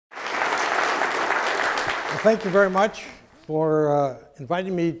Thank you very much for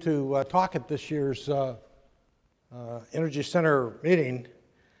inviting me to talk at this year's Energy Center meeting.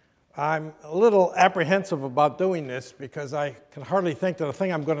 I'm a little apprehensive about doing this because I can hardly think that the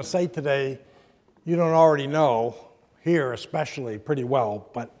thing I'm going to say today you don't already know, here especially, pretty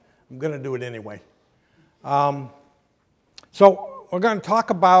well, but I'm going to do it anyway. So we're going to talk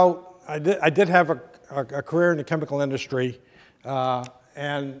about, I did have a career in the chemical industry,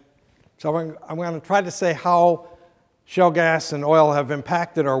 and so I'm going to try to say how shale gas and oil have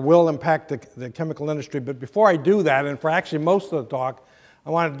impacted or will impact the chemical industry. But before I do that, and for actually most of the talk,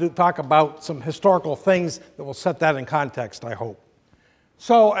 I want to talk about some historical things that will set that in context, I hope.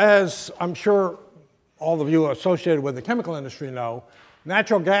 So as I'm sure all of you associated with the chemical industry know,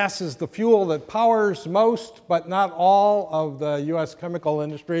 natural gas is the fuel that powers most, but not all, of the U.S. chemical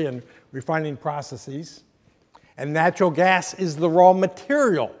industry and refining processes. And natural gas is the raw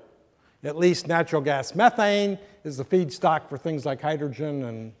material. At least natural gas methane is the feedstock for things like hydrogen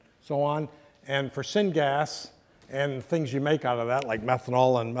and so on, and for syngas and things you make out of that, like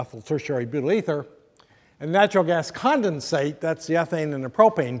methanol and methyl tertiary butyl ether. And natural gas condensate, that's the ethane and the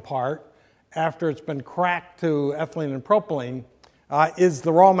propane part, after it's been cracked to ethylene and propylene, is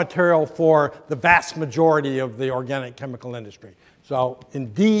the raw material for the vast majority of the organic chemical industry. So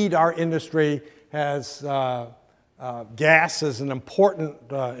indeed, our industry has gas as an important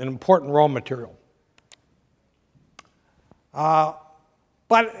raw material. But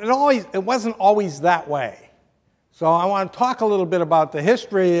it wasn't always that way. So I want to talk a little bit about the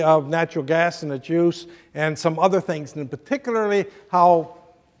history of natural gas and its use and some other things, and particularly how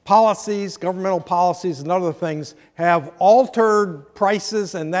policies, governmental policies and other things have altered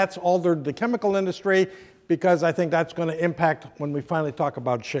prices, and that's altered the chemical industry, because I think that's going to impact when we finally talk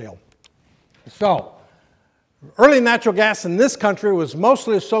about shale. So early natural gas in this country was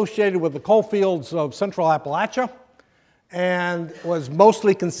mostly associated with the coal fields of central Appalachia and was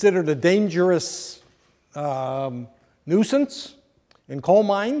mostly considered a dangerous nuisance in coal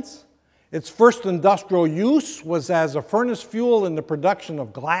mines. Its first industrial use was as a furnace fuel in the production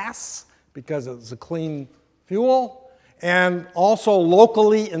of glass, because it's a clean fuel. And also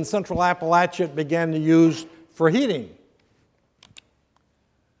locally in central Appalachia, it began to use for heating.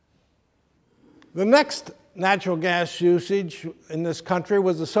 The next natural gas usage in this country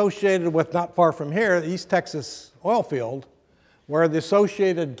was associated with, not far from here, the East Texas oil field, where the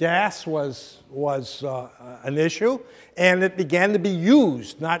associated gas was an issue, and it began to be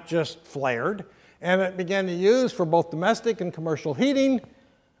used, not just flared, and it began to use for both domestic and commercial heating.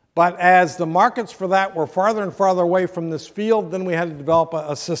 But as the markets for that were farther and farther away from this field, then we had to develop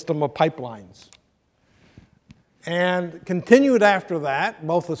a system of pipelines. And continued after that,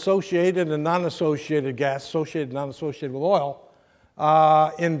 both associated and non-associated gas, associated and non-associated with oil,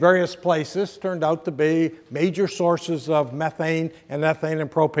 in various places turned out to be major sources of methane and ethane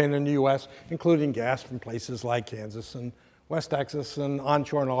and propane in the U.S., including gas from places like Kansas and West Texas and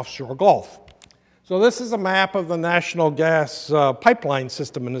onshore and offshore Gulf. So this is a map of the national gas pipeline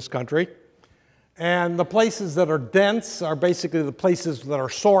system in this country. And the places that are dense are basically the places that are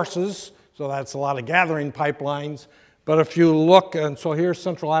sources. So that's a lot of gathering pipelines. But if you look, and so here's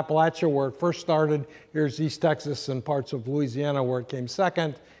central Appalachia where it first started. Here's East Texas and parts of Louisiana where it came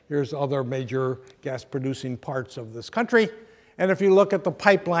second. Here's other major gas-producing parts of this country. And if you look at the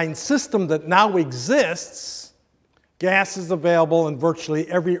pipeline system that now exists, gas is available in virtually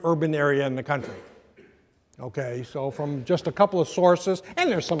every urban area in the country. Okay, so from just a couple of sources,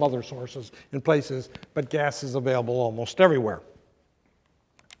 and there's some other sources in places, but gas is available almost everywhere.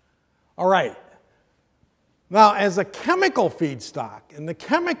 All right. Now, as a chemical feedstock in the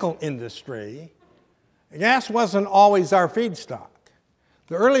chemical industry, gas wasn't always our feedstock.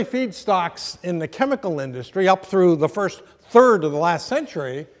 The early feedstocks in the chemical industry, up through the first third of the last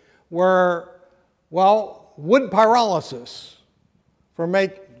century, were, well, wood pyrolysis for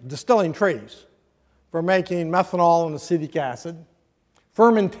distilling trees, for making methanol and acetic acid.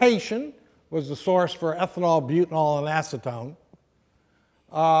 Fermentation was the source for ethanol, butanol, and acetone.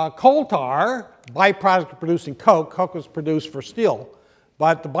 Coal tar, byproduct of producing coke. Coke was produced for steel,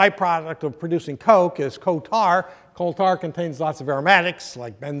 but the byproduct of producing coke is coal tar. Coal tar contains lots of aromatics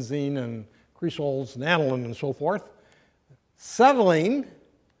like benzene and creosoles and aniline and so forth. Acetylene,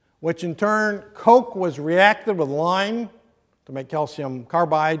 which in turn, coke was reacted with lime to make calcium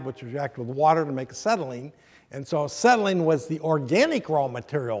carbide, which was reacted with water to make acetylene. And so acetylene was the organic raw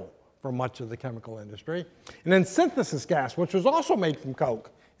material for much of the chemical industry. And then synthesis gas, which was also made from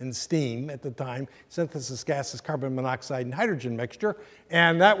coke and steam at the time. Synthesis gas is carbon monoxide and hydrogen mixture,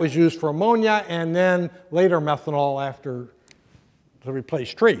 and that was used for ammonia and then later methanol after to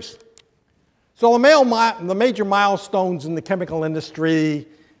replace trees. So the major milestones in the chemical industry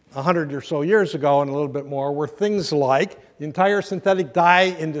 100 or so years ago and a little bit more were things like the entire synthetic dye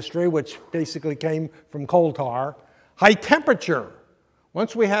industry, which basically came from coal tar, high temperature.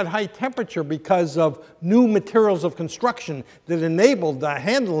 Once we had high temperature because of new materials of construction that enabled the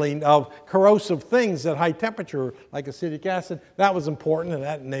handling of corrosive things at high temperature, like acetic acid, that was important, and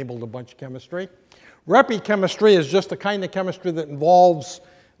that enabled a bunch of chemistry. Repi chemistry is just the kind of chemistry that involves,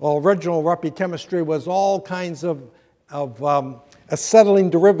 well, original Repi chemistry was all kinds of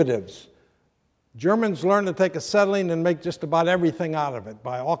acetylene derivatives. Germans learned to take acetylene and make just about everything out of it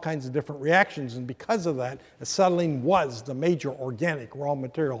by all kinds of different reactions, and because of that, acetylene was the major organic raw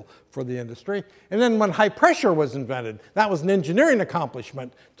material for the industry. And then when high pressure was invented, that was an engineering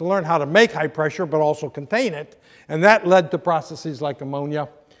accomplishment to learn how to make high pressure but also contain it, and that led to processes like ammonia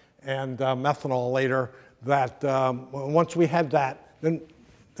and methanol later that once we had that, then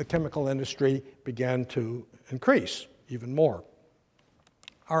the chemical industry began to increase even more.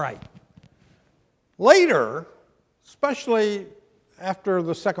 All right. Later, especially after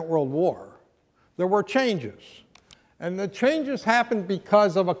the Second World War, there were changes. And the changes happened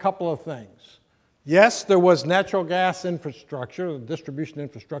because of a couple of things. Yes, there was natural gas infrastructure. The distribution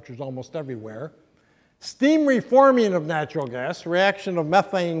infrastructure is almost everywhere. Steam reforming of natural gas, reaction of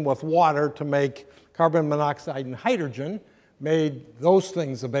methane with water to make carbon monoxide and hydrogen, made those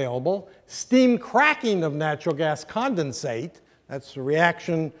things available. Steam cracking of natural gas condensate, that's the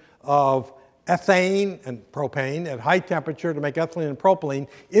reaction of ethane and propane at high temperature to make ethylene and propylene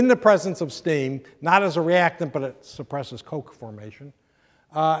in the presence of steam, not as a reactant, but it suppresses coke formation.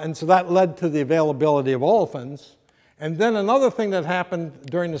 And so that led to the availability of olefins. And then another thing that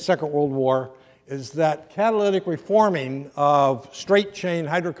happened during the Second World War is that catalytic reforming of straight chain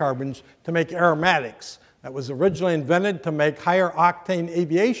hydrocarbons to make aromatics. That was originally invented to make higher octane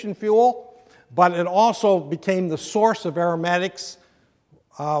aviation fuel, but it also became the source of aromatics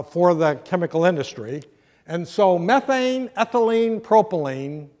for the chemical industry. And so methane, ethylene,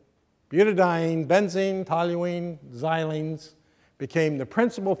 propylene, butadiene, benzene, toluene, xylenes became the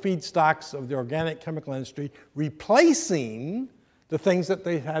principal feedstocks of the organic chemical industry, replacing the things that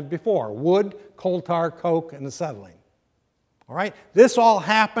they had before: wood, coal tar, coke, and acetylene. All right? This all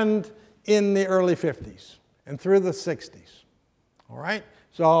happened in the early 50s and through the 60s. All right?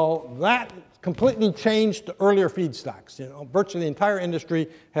 So that completely changed the earlier feedstocks. You know, virtually the entire industry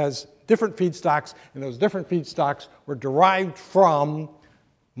has different feedstocks, and those different feedstocks were derived from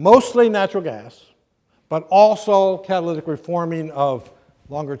mostly natural gas, but also catalytic reforming of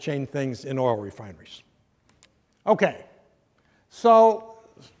longer chain things in oil refineries. Okay, so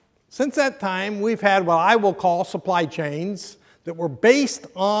since that time, we've had what I will call supply chains that were based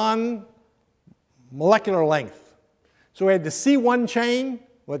on molecular length. So we had the C1 chain,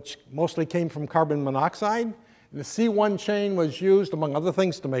 which mostly came from carbon monoxide. And the C1 chain was used, among other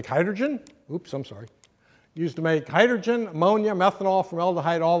things, to make hydrogen. Oops, I'm sorry. Used to make hydrogen, ammonia, methanol,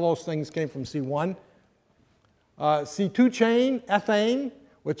 formaldehyde, all those things came from C1. C2 chain, ethane,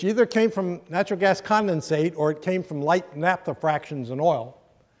 which either came from natural gas condensate or it came from light naphtha fractions in oil.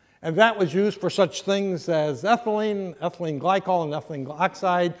 And that was used for such things as ethylene, ethylene glycol and ethylene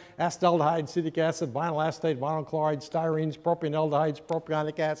oxide, acetaldehyde, acetic acid, vinyl acetate, vinyl chloride, styrenes, propanaldehydes,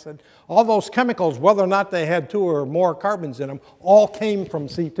 propionic acid. All those chemicals, whether or not they had 2 or more carbons in them, all came from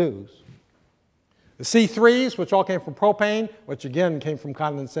C2s. The C3s, which all came from propane, which again came from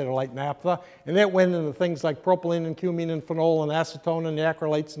condensate or light naphtha, and it went into things like propylene and cumene and phenol and acetone and the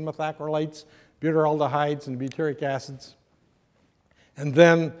acrylates and methacrylates, butyraldehydes and butyric acids. And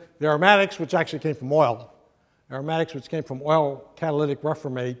then the aromatics, which actually came from oil. Aromatics, which came from oil catalytic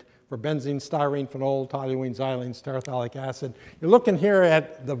reformate for benzene, styrene, phenol, toluene, xylenes, terephthalic acid. You're looking here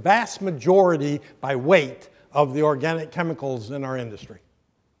at the vast majority by weight of the organic chemicals in our industry.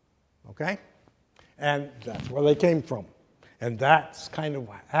 Okay? And that's where they came from. And that's kind of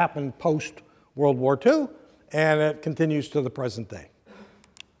what happened post-World War II, and it continues to the present day.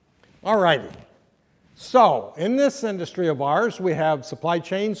 All righty. So, in this industry of ours, we have supply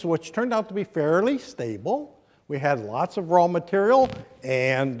chains which turned out to be fairly stable. We had lots of raw material,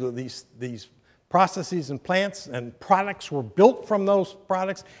 and these processes and plants and products were built from those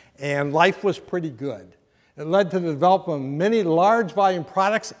products, and life was pretty good. It led to the development of many large volume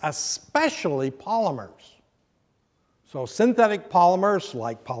products, especially polymers. So synthetic polymers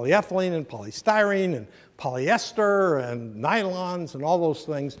like polyethylene and polystyrene and polyester and nylons and all those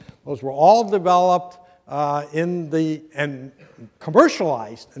things, those were all developed and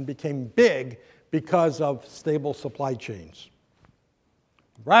commercialized and became big because of stable supply chains.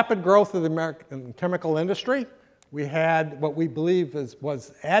 Rapid growth of the American chemical industry we had what we believe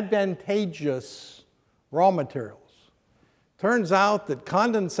was advantageous raw materials. Turns out that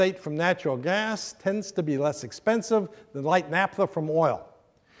condensate from natural gas tends to be less expensive than light naphtha from oil.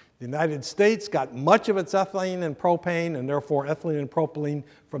 The United States got much of its ethylene and propane, and therefore ethylene and propylene,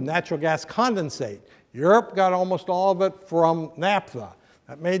 from natural gas condensate. Europe got almost all of it from naphtha.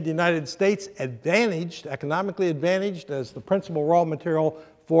 That made the United States advantaged, economically advantaged, as the principal raw material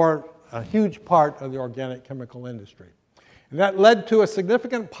for a huge part of the organic chemical industry. And that led to a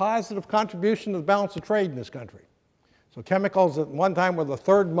significant positive contribution to the balance of trade in this country. So chemicals at one time were the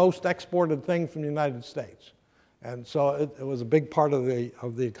third most exported thing from the United States. And so it was a big part of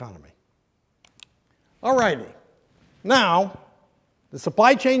the economy. All righty. Now, the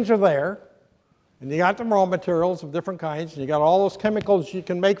supply chains are there, and you got the raw materials of different kinds, and you got all those chemicals you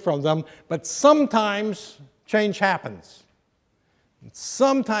can make from them, but sometimes change happens. And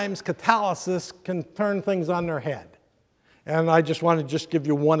sometimes catalysis can turn things on their head. And I just want to just give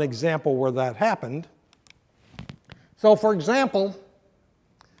you one example where that happened. So, for example,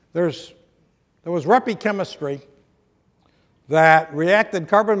 there was REPI chemistry that reacted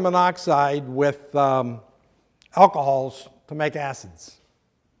carbon monoxide with alcohols to make acids.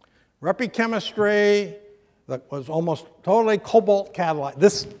 REPI chemistry that was almost totally cobalt catalyzed.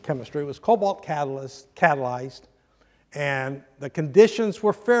 This chemistry was cobalt catalyzed, and the conditions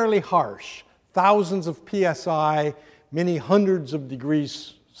were fairly harsh. Thousands of psi, many hundreds of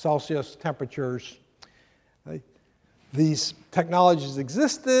degrees Celsius temperatures. These technologies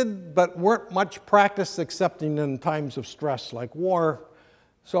existed, but weren't much practiced except in times of stress like war.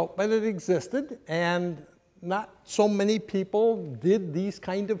 So, but it existed, and not so many people did these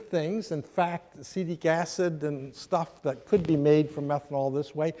kind of things. In fact, acetic acid and stuff that could be made from methanol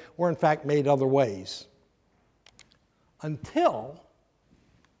this way were in fact made other ways. Until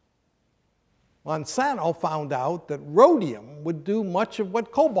Monsanto found out that rhodium would do much of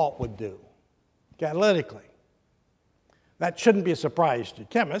what cobalt would do, catalytically. That shouldn't be a surprise to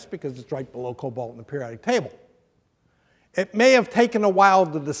chemists because it's right below cobalt in the periodic table. It may have taken a while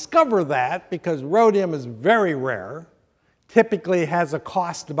to discover that because rhodium is very rare, typically has a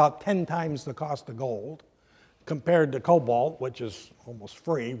cost about 10 times the cost of gold compared to cobalt, which is almost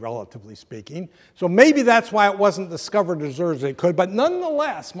free, relatively speaking. So maybe that's why it wasn't discovered as early as it could. But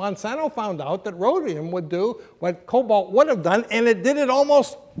nonetheless, Monsanto found out that rhodium would do what cobalt would have done, and it did it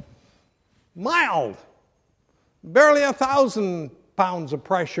almost mild. Barely 1,000 pounds of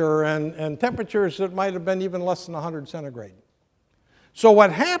pressure and temperatures that might have been even less than 100 centigrade. So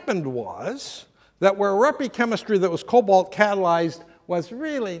what happened was that where REPI chemistry that was cobalt catalyzed was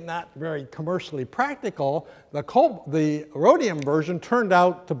really not very commercially practical, the rhodium version turned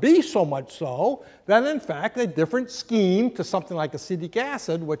out to be so much so that in fact a different scheme to something like acetic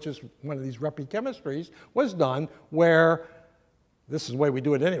acid, which is one of these REPI chemistries, was done where this is the way we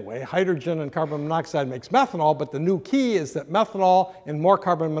do it anyway. Hydrogen and carbon monoxide makes methanol, but the new key is that methanol and more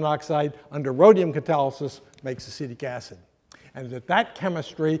carbon monoxide under rhodium catalysis makes acetic acid. And that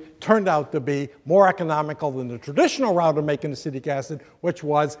chemistry turned out to be more economical than the traditional route of making acetic acid, which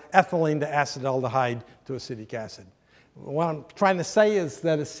was ethylene to acetaldehyde to acetic acid. What I'm trying to say is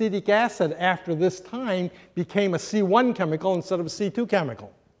that acetic acid after this time became a C1 chemical instead of a C2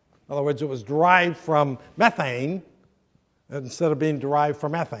 chemical. In other words, it was derived from methane instead of being derived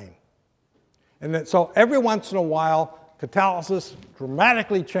from ethane. And then, so every once in a while, catalysis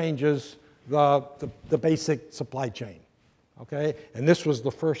dramatically changes the basic supply chain. Okay? And this was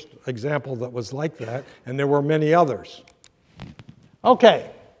the first example that was like that, and there were many others. Okay.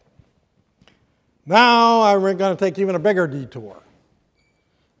 Now we're going to take even a bigger detour.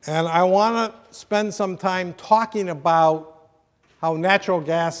 And I want to spend some time talking about how natural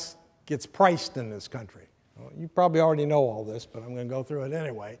gas gets priced in this country. You probably already know all this, but I'm going to go through it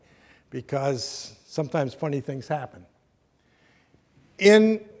anyway, because sometimes funny things happen.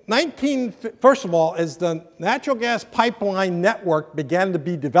 First of all, as the natural gas pipeline network began to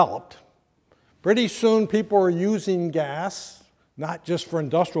be developed, pretty soon people were using gas, not just for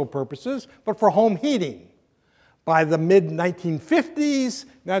industrial purposes, but for home heating. By the mid-1950s,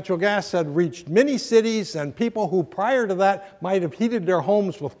 natural gas had reached many cities, and people who prior to that might have heated their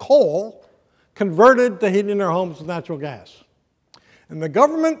homes with coal converted to heating their homes with natural gas. And the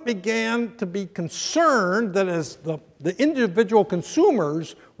government began to be concerned that as the individual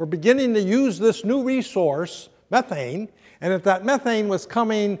consumers were beginning to use this new resource, methane, and that methane was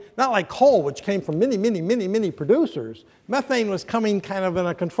coming, not like coal, which came from many producers. Methane was coming kind of in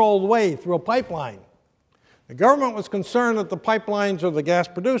a controlled way through a pipeline. The government was concerned that the pipelines or the gas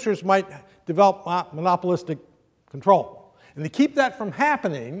producers might develop monopolistic control. And to keep that from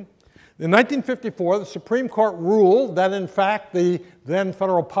happening, In 1954, the Supreme Court ruled that, in fact, the then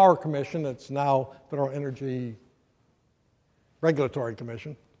Federal Power Commission, it's now Federal Energy Regulatory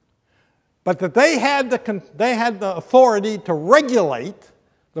Commission, but that they had the authority to regulate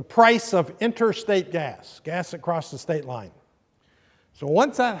the price of interstate gas, gas across the state line. So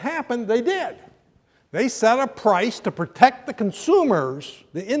once that happened, they did. They set a price to protect the consumers,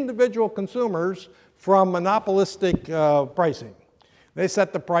 the individual consumers, from monopolistic pricing. They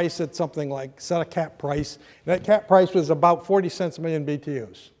set the price at something like, set a cap price. That cap price was about 40 cents a million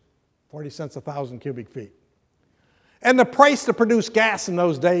BTUs, 40 cents a thousand cubic feet. And the price to produce gas in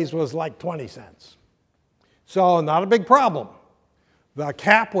those days was like 20 cents. So not a big problem. The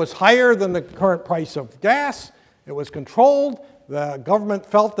cap was higher than the current price of gas. It was controlled. The government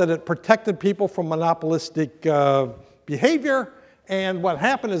felt that it protected people from monopolistic behavior. And what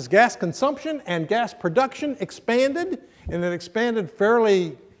happened is gas consumption and gas production expanded, and it expanded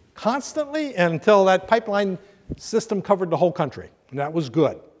fairly constantly until that pipeline system covered the whole country. And that was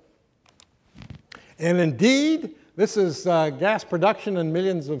good. And indeed, this is gas production in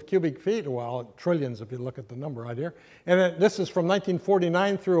millions of cubic feet, well, trillions if you look at the number right here. And this is from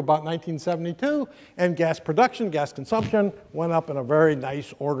 1949 through about 1972, and gas production, gas consumption went up in a very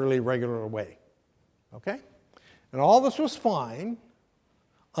nice, orderly, regular way. Okay? And all this was fine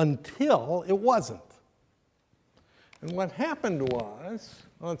until it wasn't. And what happened was,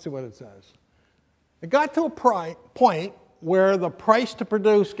 let's see what it says. It got to a point where the price to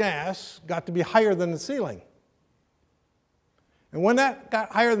produce gas got to be higher than the ceiling. And when that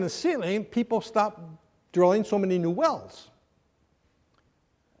got higher than the ceiling, people stopped drilling so many new wells.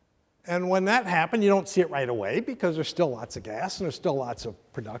 And when that happened, you don't see it right away because there's still lots of gas and there's still lots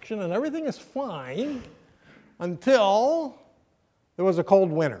of production and everything is fine until there was a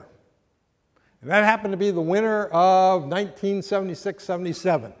cold winter. And that happened to be the winter of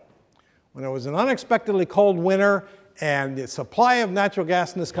 1976-77, when it was an unexpectedly cold winter and the supply of natural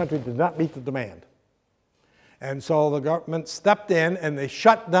gas in this country did not meet the demand. And so the government stepped in and they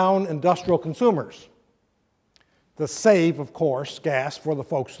shut down industrial consumers to save, of course, gas for the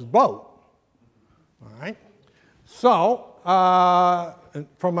folks who boat. All right? So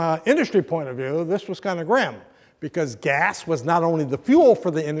from an industry point of view, this was kind of grim, because gas was not only the fuel for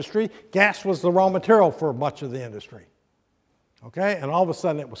the industry, gas was the raw material for much of the industry. Okay? And all of a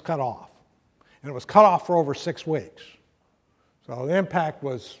sudden it was cut off. And it was cut off for over 6 weeks. So the impact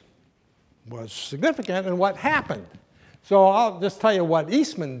was significant. And what happened? So I'll just tell you what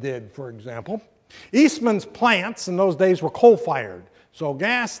Eastman did, for example. Eastman's plants in those days were coal-fired. So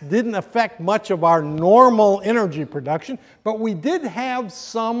gas didn't affect much of our normal energy production, but we did have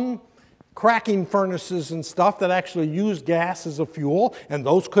some cracking furnaces and stuff that actually used gas as a fuel, and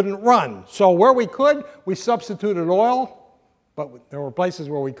those couldn't run. So where we could, we substituted oil, but there were places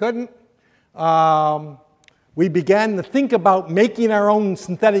where we couldn't. We began to think about making our own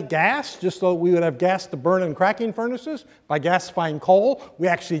synthetic gas, just so we would have gas to burn in cracking furnaces by gasifying coal. We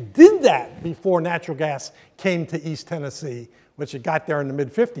actually did that before natural gas came to East Tennessee, which it got there in the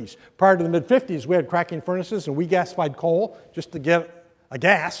mid-50s. Prior to the mid-50s, we had cracking furnaces, and we gasified coal just to get a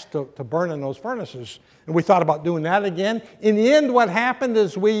gas to burn in those furnaces. And we thought about doing that again. In the end, what happened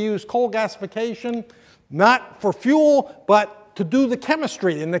is we used coal gasification, not for fuel, but to do the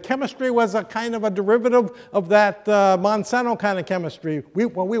chemistry. And the chemistry was a kind of a derivative of that Monsanto kind of chemistry.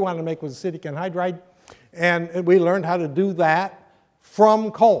 What we wanted to make was acetic anhydride. And we learned how to do that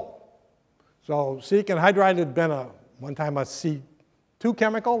from coal. So acetic anhydride had been one time a C2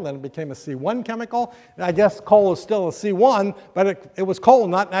 chemical, then it became a C1 chemical. And I guess coal is still a C1, but it was coal,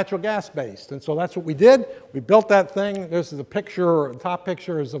 not natural gas based. And so that's what we did. We built that thing. This is a picture, the top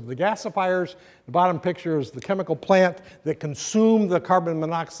picture is of the gasifiers. The bottom picture is the chemical plant that consumed the carbon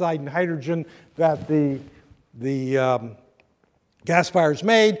monoxide and hydrogen that the gasifiers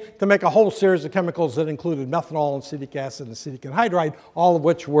made to make a whole series of chemicals that included methanol, acetic acid, and acetic anhydride, all of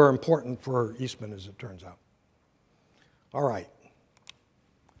which were important for Eastman, as it turns out. All right.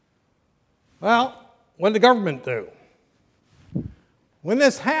 Well, what did the government do? When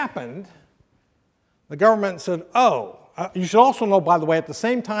this happened, the government said, oh, you should also know, by the way, at the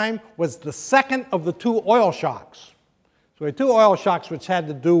same time was the second of the 2 oil shocks. So we had 2 oil shocks which had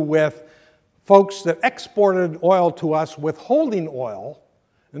to do with folks that exported oil to us withholding oil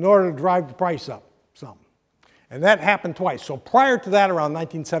in order to drive the price up some. And that happened twice. So prior to that, around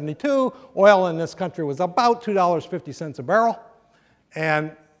 1972, oil in this country was about $2.50 a barrel.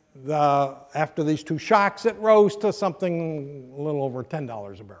 And after these 2 shocks, it rose to something a little over $10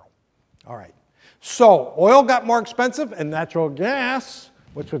 a barrel. All right. So oil got more expensive, and natural gas,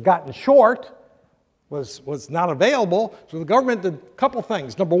 which had gotten short, was not available. So the government did a couple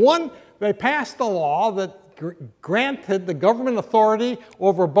things. Number one, they passed a law that granted the government authority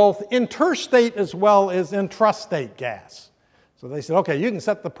over both interstate as well as intrastate gas. So they said, okay, you can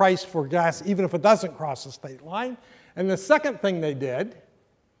set the price for gas even if it doesn't cross the state line. And the second thing they did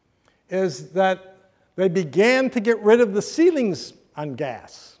is that they began to get rid of the ceilings on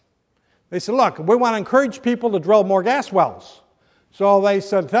gas. They said, look, we want to encourage people to drill more gas wells. So they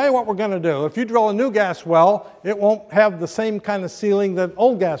said, tell you what we're going to do. If you drill a new gas well, it won't have the same kind of ceiling that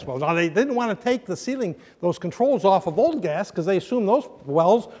old gas wells. Now, they didn't want to take the ceiling, those controls off of old gas because they assumed those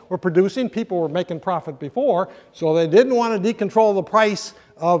wells were producing. People were making profit before. So they didn't want to decontrol the price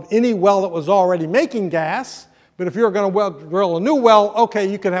of any well that was already making gas. But if you were going to drill a new well, okay,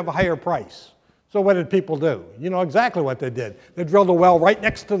 you could have a higher price. So what did people do? You know exactly what they did. They drilled a well right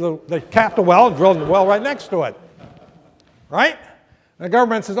next to they capped a well and drilled the well right next to it. Right? The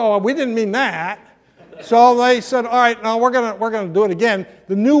government says, oh, we didn't mean that. So they said, all right, now we're going to do it again.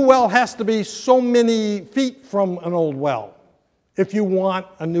 The new well has to be so many feet from an old well if you want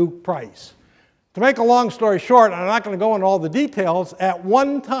a new price. To make a long story short, I'm not going to go into all the details, at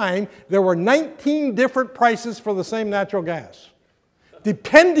one time there were 19 different prices for the same natural gas,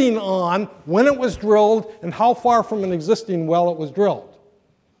 depending on when it was drilled and how far from an existing well it was drilled.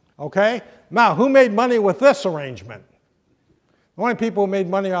 Okay? Now, who made money with this arrangement? The only people who made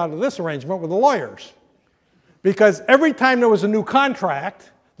money out of this arrangement were the lawyers. Because every time there was a new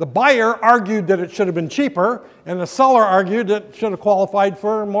contract, the buyer argued that it should have been cheaper, and the seller argued that it should have qualified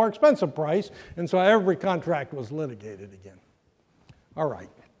for a more expensive price, and so every contract was litigated again. All right.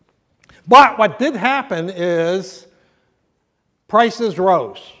 But what did happen is prices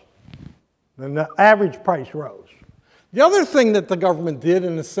rose, and the average price rose. The other thing that the government did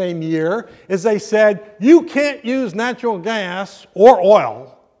in the same year is they said, you can't use natural gas or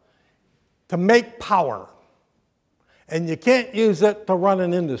oil to make power, and you can't use it to run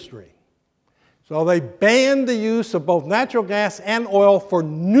an industry. So they banned the use of both natural gas and oil for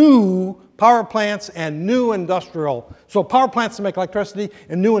new power plants and new industrial, so power plants to make electricity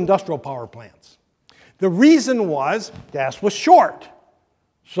and new industrial power plants. The reason was gas was short,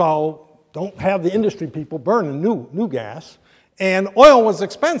 so don't have the industry people burning new gas. And oil was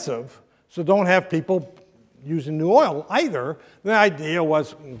expensive, so don't have people using new oil either. The idea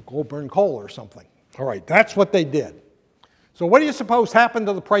was go burn coal or something. All right, that's what they did. So what do you suppose happened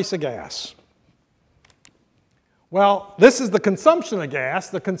to the price of gas? Well, this is the consumption of gas.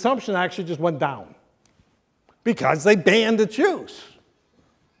 The consumption actually just went down because they banned its use.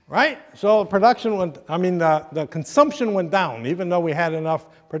 Right? So production went, the consumption went down, even though we had enough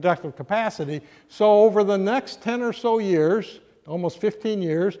productive capacity. So over the next 10 or so years, almost 15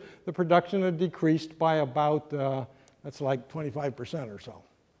 years, the production had decreased by about, that's like 25% or so.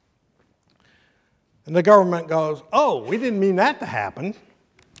 And the government goes, oh, we didn't mean that to happen.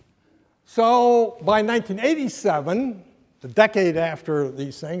 So by 1987, the decade after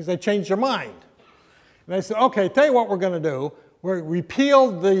these things, they changed their mind. And they said, okay, tell you what we're going to do. We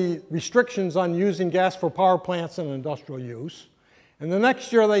repealed the restrictions on using gas for power plants and industrial use. And the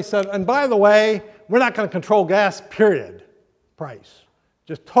next year they said, and by the way, we're not going to control gas, period, price.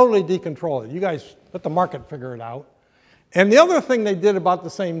 Just totally decontrol it. You guys let the market figure it out. And the other thing they did about the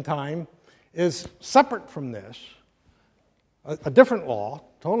same time is, separate from this, a different law,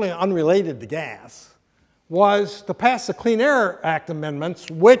 totally unrelated to gas, was to pass the Clean Air Act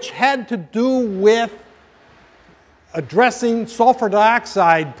amendments, which had to do with addressing sulfur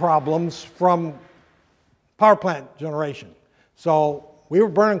dioxide problems from power plant generation. So we were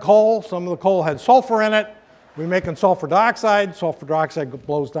burning coal. Some of the coal had sulfur in it. We were making sulfur dioxide. Sulfur dioxide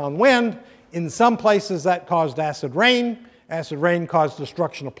blows downwind. In some places that caused acid rain. Acid rain caused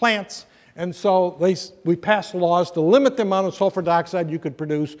destruction of plants. And so we passed laws to limit the amount of sulfur dioxide you could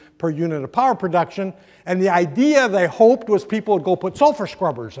produce per unit of power production. And the idea, they hoped, was people would go put sulfur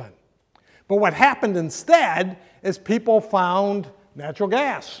scrubbers in. But what happened instead is people found natural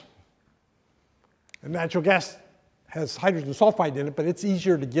gas. And natural gas has hydrogen sulfide in it, but it's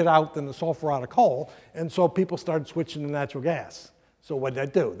easier to get out than the sulfur out of coal. And so people started switching to natural gas. So what did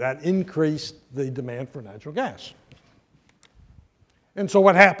that do? That increased the demand for natural gas. And so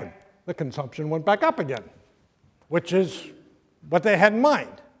what happened? The consumption went back up again, which is what they had in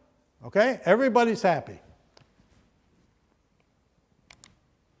mind. Okay? Everybody's happy.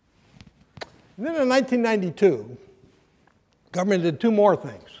 And then in 1992, government did two more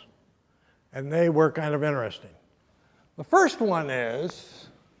things, and they were kind of interesting. The first one is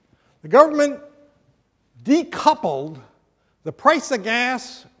the government decoupled the price of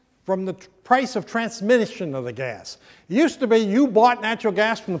gas from the price of transmission of the gas. It used to be you bought natural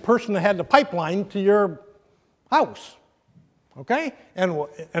gas from the person that had the pipeline to your house. okay?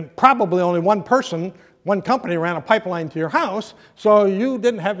 And probably only one person, one company ran a pipeline to your house, so you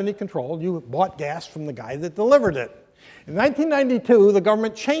didn't have any control. You bought gas from the guy that delivered it. In 1992, the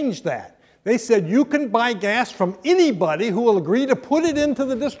government changed that. They said you can buy gas from anybody who will agree to put it into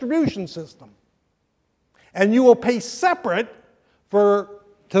the distribution system. And you will pay separate to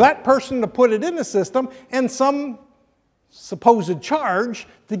that person to put it in the system and some supposed charge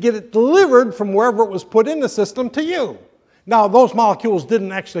to get it delivered from wherever it was put in the system to you. Now, those molecules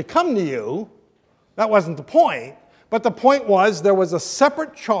didn't actually come to you. That wasn't the point. But the point was there was a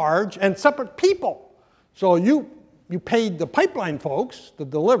separate charge and separate people. So you paid the pipeline folks to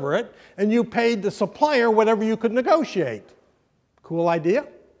deliver it, and you paid the supplier whatever you could negotiate. Cool idea?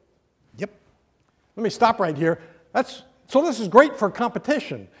 Yep. Let me stop right here. So this is great for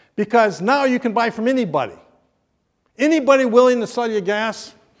competition, because now you can buy from anybody. Anybody willing to sell you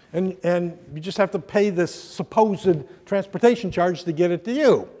gas, and you just have to pay this supposed transportation charge to get it to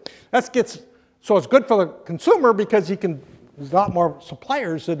you. So it's good for the consumer because there's a lot more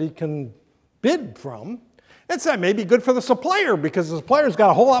suppliers that he can bid from. It's maybe good for the supplier because the supplier's got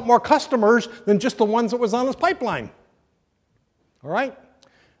a whole lot more customers than just the ones that was on his pipeline. All right?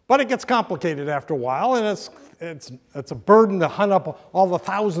 But it gets complicated after a while, and it's a burden to hunt up all the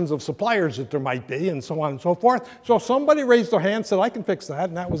thousands of suppliers that there might be, and so on and so forth. So somebody raised their hand and said, I can fix that,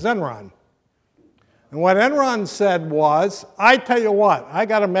 and that was Enron. And what Enron said was, I tell you what, I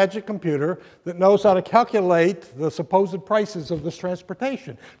got a magic computer that knows how to calculate the supposed prices of this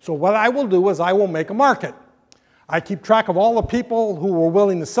transportation. So what I will do is I will make a market. I keep track of all the people who are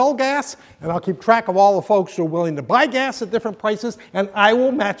willing to sell gas, and I'll keep track of all the folks who are willing to buy gas at different prices, and I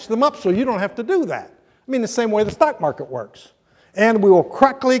will match them up so you don't have to do that. I mean, the same way the stock market works. And we will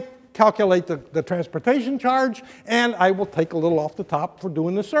correctly calculate the transportation charge, and I will take a little off the top for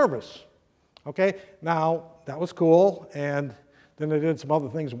doing the service. Okay, now that was cool, and then they did some other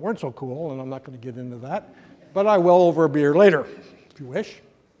things that weren't so cool, and I'm not going to get into that, but I will over a beer later, if you wish.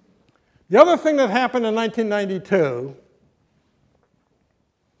 The other thing that happened in 1992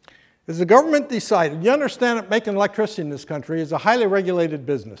 is the government decided, you understand that making electricity in this country is a highly regulated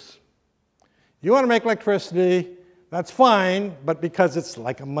business. You want to make electricity, that's fine, but because it's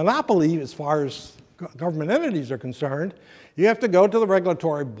like a monopoly as far as government entities are concerned, you have to go to the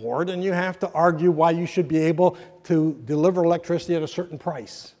regulatory board and you have to argue why you should be able to deliver electricity at a certain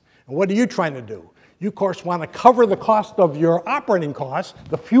price. And what are you trying to do? You, of course, want to cover the cost of your operating costs,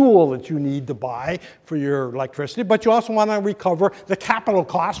 the fuel that you need to buy for your electricity, but you also want to recover the capital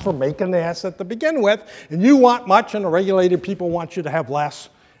cost for making the asset to begin with. And you want much, and the regulated people want you to have less.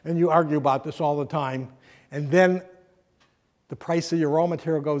 And you argue about this all the time. And then the price of your raw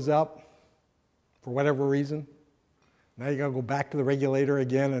material goes up for whatever reason. Now you got to go back to the regulator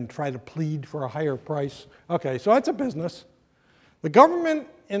again and try to plead for a higher price. Okay, so it's a business. The government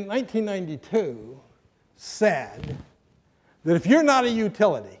in 1992 said that if you're not a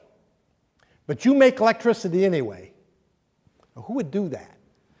utility, but you make electricity anyway, well, who would do that?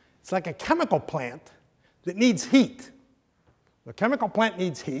 It's like a chemical plant that needs heat. The chemical plant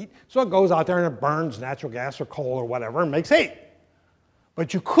needs heat, so it goes out there and it burns natural gas or coal or whatever and makes heat.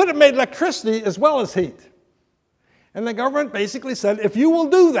 But you could have made electricity as well as heat. And the government basically said, if you will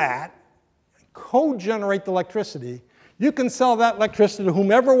do that, co-generate the electricity, you can sell that electricity to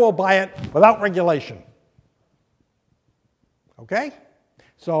whomever will buy it without regulation. Okay?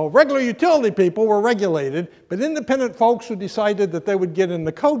 So regular utility people were regulated, but independent folks who decided that they would get in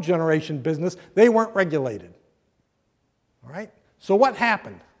the co-generation business, they weren't regulated. All right? So what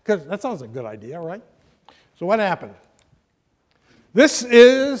happened? Because that sounds like a good idea, right? So what happened? This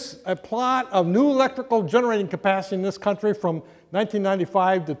is a plot of new electrical generating capacity in this country from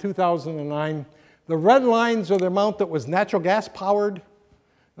 1995 to 2009. The red lines are the amount that was natural gas powered.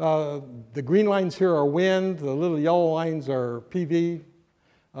 The green lines here are wind. The little yellow lines are PV.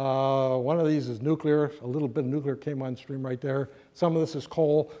 One of these is nuclear. A little bit of nuclear came on stream right there. Some of this is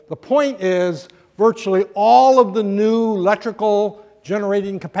coal. The point is virtually all of the new electrical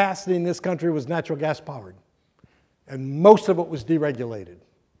generating capacity in this country was natural gas powered. And most of it was deregulated.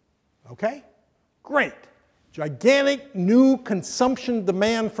 Okay? Great. Gigantic new consumption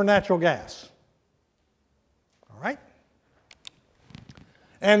demand for natural gas. All right?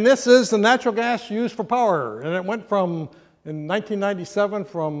 And this is the natural gas used for power. And it went from, in 1997,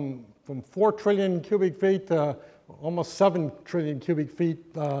 from 4 trillion cubic feet to almost 7 trillion cubic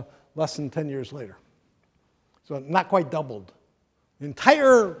feet less than 10 years later. So not quite doubled. The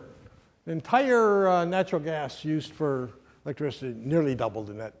entire natural gas used for electricity nearly doubled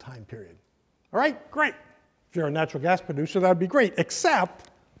in that time period. All right, great. If you're a natural gas producer, that would be great, except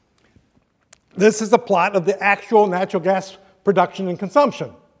this is a plot of the actual natural gas production and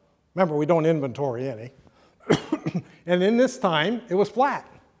consumption. Remember, we don't inventory any. And in this time, it was flat.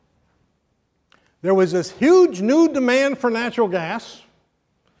 There was this huge new demand for natural gas,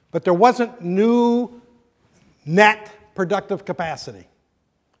 but there wasn't new net productive capacity.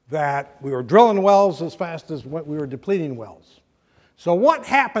 That we were drilling wells as fast as we were depleting wells. So what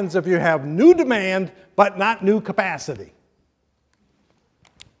happens if you have new demand but not new capacity?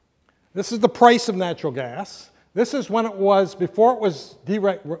 This is the price of natural gas. This is when it was, before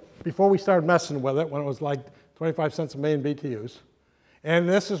we started messing with it, when it was like 25 cents a million BTUs. And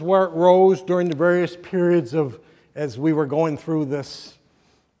this is where it rose during the various periods of, as we were going through this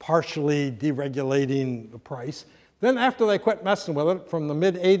partially deregulating the price. Then after they quit messing with it, from the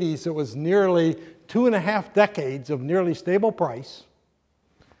mid-'80s, it was nearly 2.5 decades of nearly stable price.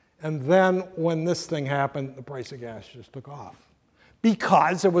 And then when this thing happened, the price of gas just took off.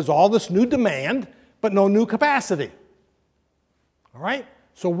 Because there was all this new demand, but no new capacity. All right?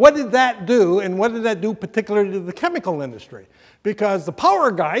 So what did that do, and what did that do particularly to the chemical industry? Because the power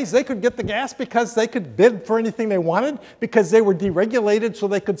guys, they could get the gas because they could bid for anything they wanted, because they were deregulated so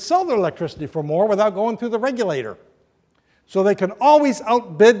they could sell their electricity for more without going through the regulator. So they could always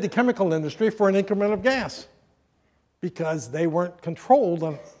outbid the chemical industry for an increment of gas because they weren't controlled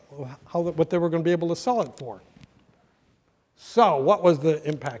on what they were going to be able to sell it for. So what was the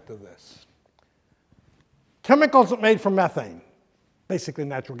impact of this? Chemicals made from methane, basically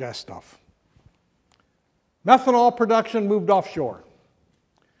natural gas stuff. Methanol production moved offshore.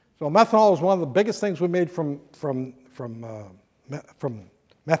 So methanol is one of the biggest things we made from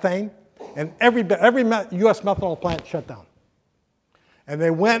methane, and every U.S. methanol plant shut down. And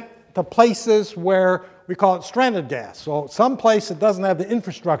they went to places where we call it stranded gas. So some place that doesn't have the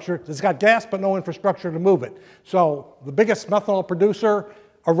infrastructure, it's got gas but no infrastructure to move it. So the biggest methanol producer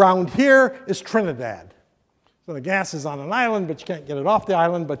around here is Trinidad. So the gas is on an island, but you can't get it off the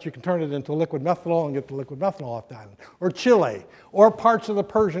island, but you can turn it into liquid methanol and get the liquid methanol off the island. Or Chile, or parts of the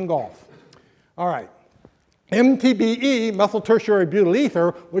Persian Gulf. All right. MTBE, methyl tertiary butyl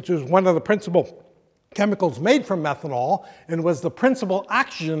ether, which is one of the principal chemicals made from methanol, and was the principal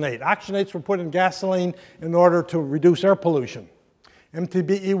oxygenate. Oxygenates were put in gasoline in order to reduce air pollution.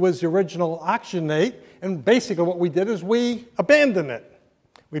 MTBE was the original oxygenate, and basically what we did is we abandoned it.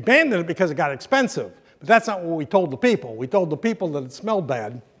 We abandoned it because it got expensive. But that's not what we told the people. We told the people that it smelled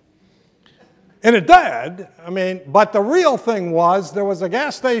bad. And it did. I mean, but the real thing was there was a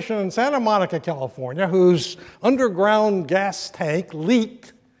gas station in Santa Monica, California, whose underground gas tank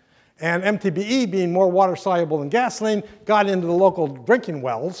leaked, and MTBE, being more water soluble than gasoline, got into the local drinking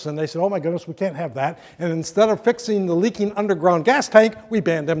wells, and they said, oh my goodness, we can't have that. And instead of fixing the leaking underground gas tank, we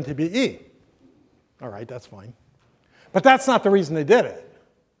banned MTBE. All right, that's fine. But that's not the reason they did it.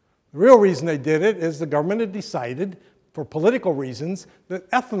 The real reason they did it is the government had decided, for political reasons, that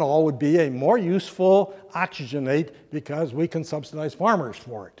ethanol would be a more useful oxygenate because we can subsidize farmers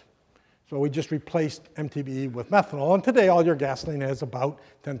for it. So we just replaced MTBE with methanol, and today all your gasoline has about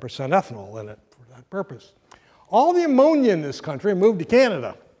 10% ethanol in it for that purpose. All the ammonia in this country moved to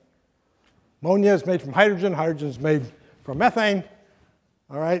Canada. Ammonia is made from hydrogen, hydrogen is made from methane.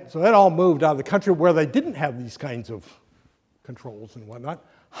 All right, so that all moved out of the country where they didn't have these kinds of controls and whatnot.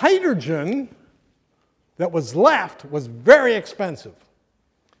 Hydrogen that was left was very expensive.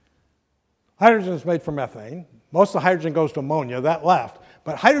 Hydrogen is made from methane. Most of the hydrogen goes to ammonia, that left.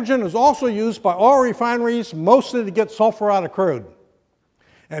 But hydrogen is also used by oil refineries mostly to get sulfur out of crude.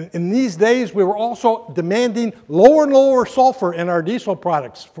 And in these days, we were also demanding lower and lower sulfur in our diesel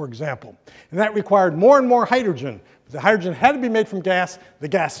products, for example. And that required more and more hydrogen. The hydrogen had to be made from gas. The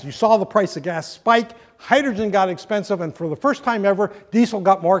gas, you saw the price of gas spike. Hydrogen got expensive, and for the first time ever, diesel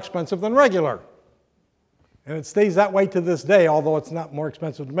got more expensive than regular. And it stays that way to this day, although it's not more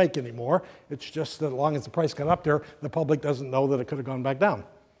expensive to make anymore. It's just that as long as the price got up there, the public doesn't know that it could have gone back down.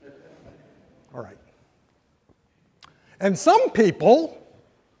 All right. And some people,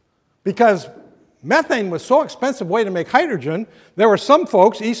 because methane was so expensive way to make hydrogen, there were some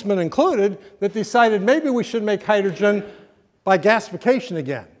folks, Eastman included, that decided maybe we should make hydrogen by gasification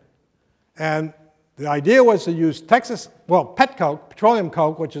again. And the idea was to use pet coke, petroleum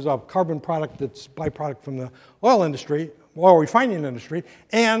coke, which is a carbon product that's byproduct from the oil industry, oil refining industry,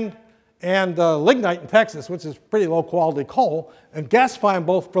 and lignite in Texas, which is pretty low quality coal, and gasify them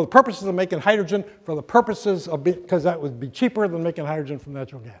both for the purposes of making hydrogen, for the purposes of, because that would be cheaper than making hydrogen from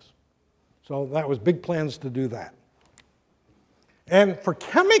natural gas. So that was big plans to do that. And for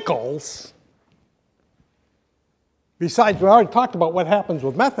chemicals, besides, we already talked about what happens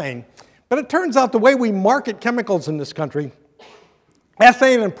with methane, but it turns out the way we market chemicals in this country,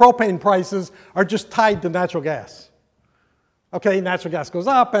 ethane and propane prices are just tied to natural gas. Okay, natural gas goes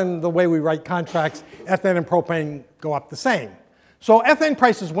up, and the way we write contracts, ethane and propane go up the same. So ethane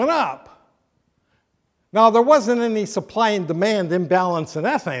prices went up. Now, there wasn't any supply and demand imbalance in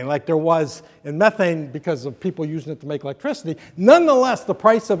ethane like there was in methane because of people using it to make electricity. Nonetheless, the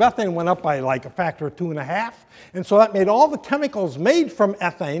price of ethane went up by like a factor of 2.5. And so that made all the chemicals made from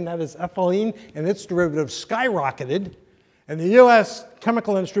ethane, that is ethylene and its derivatives, skyrocketed. And the U.S.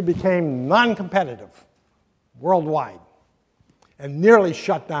 chemical industry became non-competitive worldwide and nearly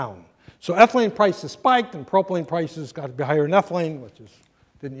shut down. So ethylene prices spiked and propylene prices got to be higher than ethylene, which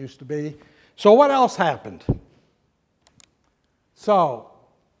didn't used to be. So what else happened? So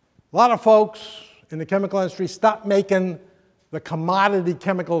a lot of folks in the chemical industry stopped making the commodity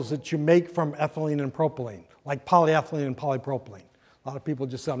chemicals that you make from ethylene and propylene, like polyethylene and polypropylene. A lot of people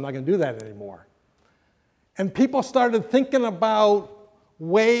just said, I'm not going to do that anymore. And people started thinking about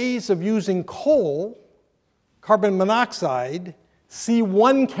ways of using coal, carbon monoxide,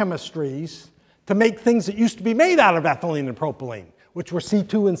 C1 chemistries to make things that used to be made out of ethylene and propylene, which were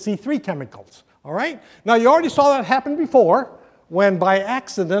C2 and C3 chemicals, all right? Now, you already saw that happen before when, by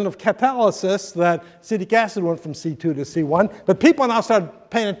accident of catalysis, that acetic acid went from C2 to C1. But people now started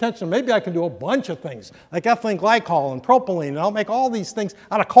paying attention. Maybe I can do a bunch of things, like ethylene glycol and propylene, and I'll make all these things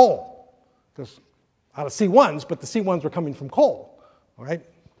out of coal, because out of C1s, but the C1s were coming from coal, all right?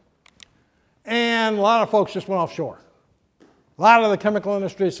 And a lot of folks just went offshore. A lot of the chemical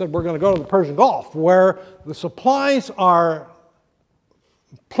industry said, we're going to go to the Persian Gulf, where the supplies are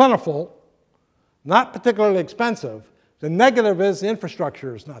plentiful, not particularly expensive. The negative is the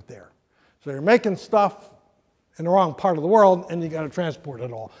infrastructure is not there. So you're making stuff in the wrong part of the world, and you got to transport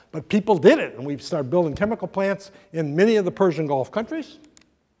it all. But people did it, and we started building chemical plants in many of the Persian Gulf countries.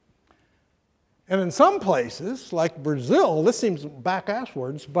 And in some places, like Brazil, this seems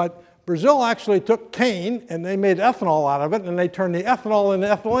back-asswards, but Brazil actually took cane, and they made ethanol out of it, and they turned the ethanol into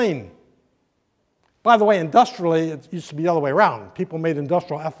ethylene. By the way, industrially, it used to be the other way around. People made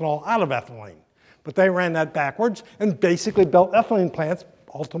industrial ethanol out of ethylene. But they ran that backwards and basically built ethylene plants,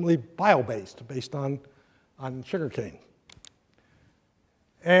 ultimately bio-based, based on sugarcane.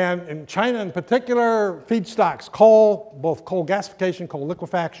 And in China in particular, feedstocks, coal, both coal gasification, coal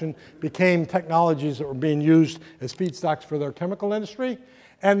liquefaction, became technologies that were being used as feedstocks for their chemical industry.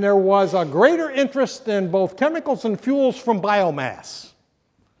 And there was a greater interest in both chemicals and fuels from biomass.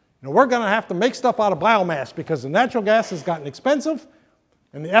 Now, we're going to have to make stuff out of biomass because the natural gas has gotten expensive,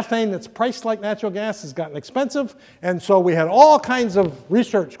 and the ethane that's priced like natural gas has gotten expensive. And so we had all kinds of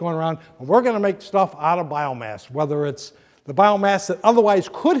research going around, and we're going to make stuff out of biomass, whether it's the biomass that otherwise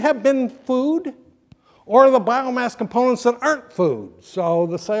could have been food or the biomass components that aren't food, so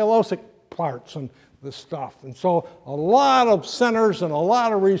the cellulosic parts and the stuff. And so a lot of centers and a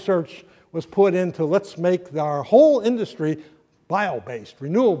lot of research was put into let's make our whole industry bio-based,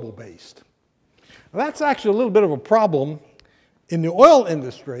 renewable-based. That's actually a little bit of a problem in the oil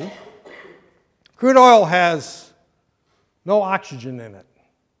industry. Crude oil has no oxygen in it.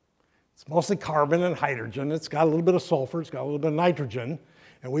 It's mostly carbon and hydrogen. It's got a little bit of sulfur. It's got a little bit of nitrogen.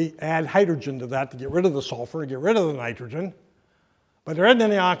 And we add hydrogen to that to get rid of the sulfur, get rid of the nitrogen. But there isn't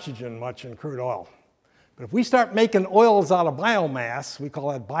any oxygen much in crude oil. But if we start making oils out of biomass, we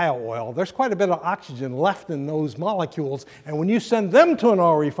call that bio-oil, there's quite a bit of oxygen left in those molecules. And when you send them to an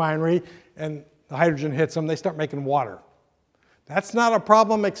oil refinery and the hydrogen hits them, they start making water. That's not a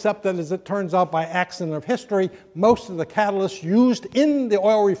problem, except that, as it turns out by accident of history, most of the catalysts used in the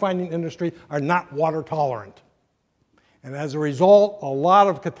oil refining industry are not water tolerant. And as a result, a lot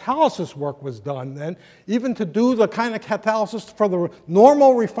of catalysis work was done then, even to do the kind of catalysis for the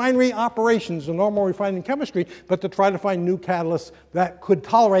normal refinery operations, the normal refining chemistry, but to try to find new catalysts that could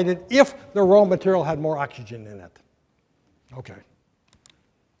tolerate it if the raw material had more oxygen in it. Okay.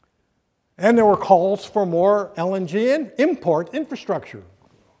 And there were calls for more LNG and import infrastructure.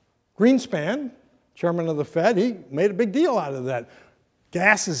 Greenspan, chairman of the Fed, he made a big deal out of that.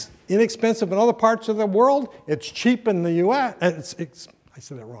 Gas is inexpensive in other parts of the world. It's cheap in the U.S. I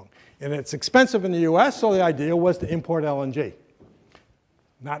said that wrong. And it's expensive in the U.S., so the idea was to import LNG.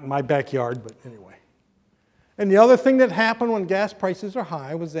 Not in my backyard, but anyway. And the other thing that happened when gas prices are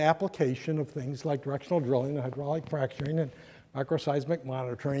high was the application of things like directional drilling, and hydraulic fracturing, and microseismic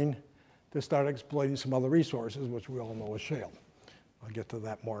monitoring to start exploiting some other resources, which we all know is shale. I'll get to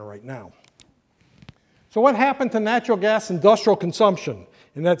that more right now. So what happened to natural gas industrial consumption?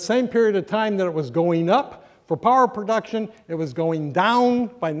 In that same period of time that it was going up for power production, it was going down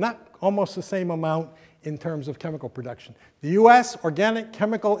by not almost the same amount in terms of chemical production. The U.S. organic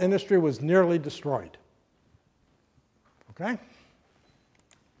chemical industry was nearly destroyed. Okay?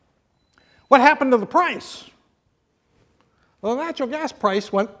 What happened to the price? Well, the natural gas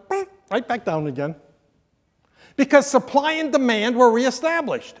price went right back down again because supply and demand were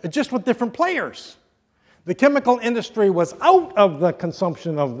reestablished, just with different players. The chemical industry was out of the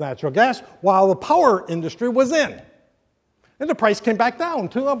consumption of natural gas while the power industry was in. And the price came back down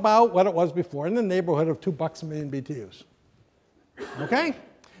to about what it was before, in the neighborhood of $2 a million BTUs. Okay?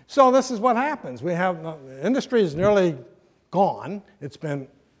 So this is what happens. We have, the industry is nearly gone. It's been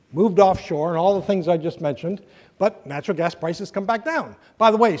moved offshore and all the things I just mentioned, but natural gas prices come back down. By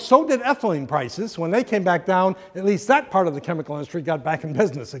the way, so did ethylene prices. When they came back down, at least that part of the chemical industry got back in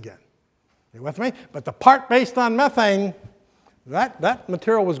business again. You with me? But the part based on methane, that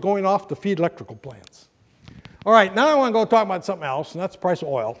material was going off to feed electrical plants. All right, now I want to go talk about something else, and that's the price of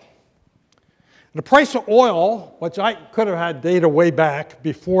oil. The price of oil, which I could have had data way back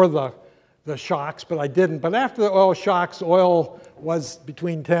before the shocks, but I didn't. But after the oil shocks, oil was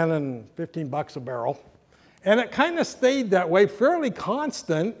between 10 and 15 bucks a barrel. And it kind of stayed that way, fairly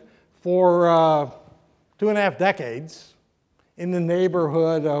constant for 2.5 decades, in the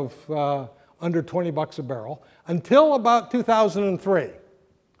neighborhood of under 20 bucks a barrel, until about 2003.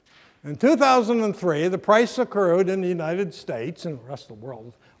 In 2003, the price of crude in the United States and the rest of the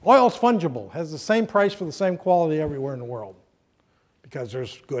world, oil is fungible, has the same price for the same quality everywhere in the world because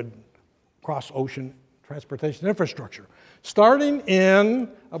there's good cross-ocean transportation infrastructure. Starting in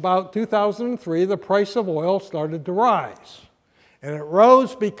about 2003, the price of oil started to rise. And it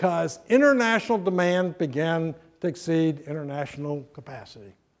rose because international demand began to exceed international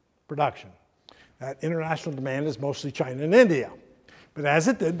capacity production. That international demand is mostly China and India. But as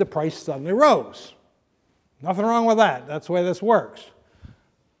it did, the price suddenly rose. Nothing wrong with that. That's the way this works.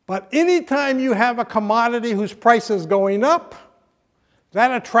 But anytime you have a commodity whose price is going up,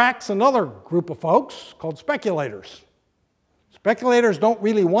 that attracts another group of folks called speculators. Speculators don't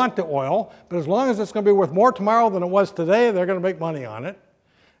really want the oil, but as long as it's going to be worth more tomorrow than it was today, they're going to make money on it.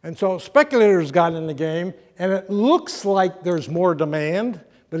 And so speculators got in the game, and it looks like there's more demand,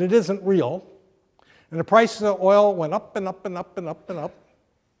 but it isn't real. And the price of oil went up and up and up and up and up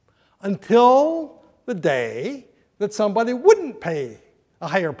until the day that somebody wouldn't pay a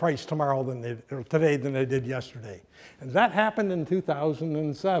higher price tomorrow or today than they did yesterday. And that happened in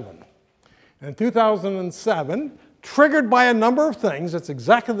 2007. In 2007, triggered by a number of things, it's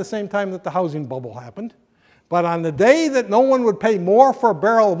exactly the same time that the housing bubble happened. But on the day that no one would pay more for a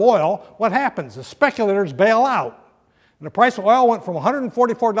barrel of oil, what happens? The speculators bail out. And the price of oil went from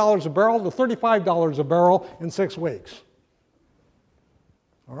 $144 a barrel to $35 a barrel in 6 weeks.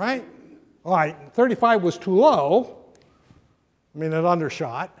 All right? All right, 35 was too low. I mean, it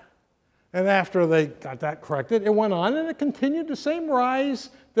undershot. And after they got that corrected, it went on and it continued the same rise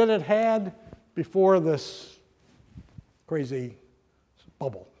that it had before this crazy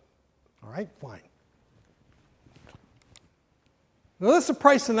bubble. All right, fine. Now, this is the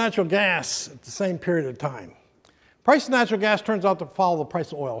price of natural gas at the same period of time. Price of natural gas turns out to follow the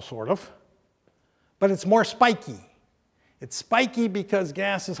price of oil, sort of, but it's more spiky. It's spiky because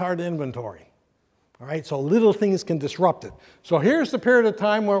gas is hard to inventory. All right, so little things can disrupt it. So here's the period of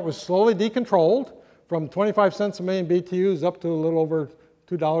time where it was slowly decontrolled from 25 cents a million BTUs up to a little over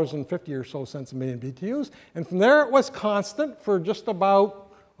 $2.50 or so cents a million BTUs. And from there it was constant for just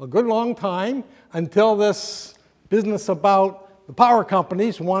about a good long time until this business about the power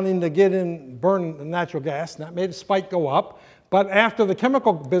companies wanting to get in, burn the natural gas, and that made a spike go up. But after the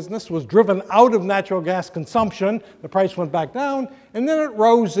chemical business was driven out of natural gas consumption, the price went back down, and then it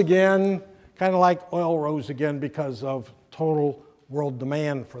rose again, kind of like oil rose again because of total world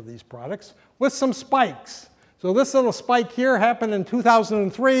demand for these products, with some spikes. So this little spike here happened in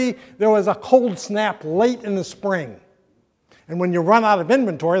 2003. There was a cold snap late in the spring. And when you run out of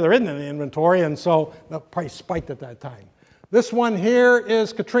inventory, there isn't any inventory, and so the price spiked at that time. This one here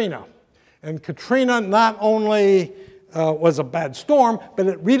is Katrina. And Katrina not only was a bad storm, but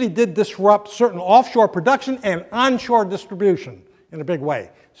it really did disrupt certain offshore production and onshore distribution in a big way.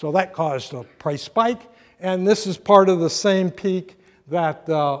 So that caused a price spike, and this is part of the same peak that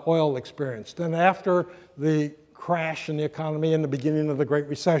oil experienced. And after the crash in the economy in the beginning of the Great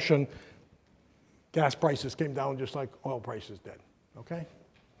Recession, gas prices came down just like oil prices did, okay?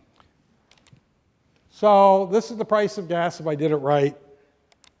 So this is the price of gas if I did it right.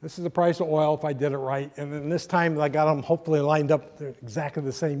 This is the price of oil if I did it right. And then this time I got them hopefully lined up exactly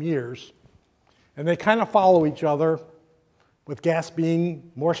the same years. And they kind of follow each other, with gas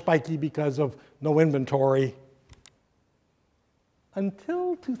being more spiky because of no inventory,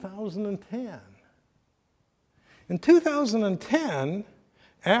 until 2010. In 2010,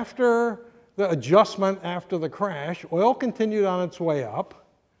 after the adjustment after the crash, oil continued on its way up,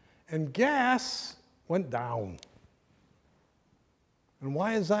 and gas went down. And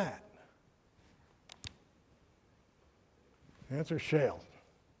why is that? The answer is shale.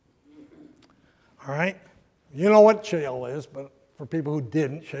 All right? You know what shale is, but for people who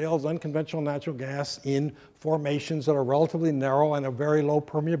didn't, shale is unconventional natural gas in formations that are relatively narrow and of very low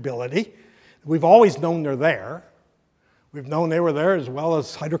permeability. We've always known they're there. We've known they were there as well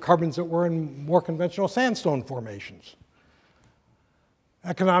as hydrocarbons that were in more conventional sandstone formations.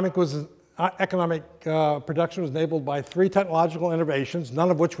 Economic production was enabled by 3 technological innovations,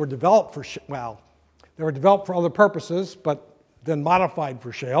 none of which were developed for, they were developed for other purposes, but then modified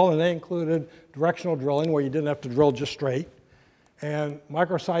for shale, and they included directional drilling, where you didn't have to drill just straight, and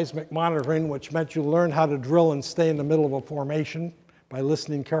microseismic monitoring, which meant you learned how to drill and stay in the middle of a formation by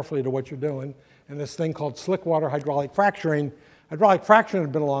listening carefully to what you're doing, and this thing called slick water hydraulic fracturing. Hydraulic fracturing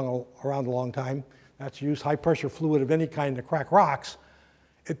had been around a long time. That's to use high pressure fluid of any kind to crack rocks.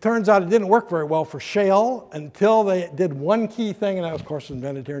 It turns out it didn't work very well for shale until they did one key thing, and that was, of course,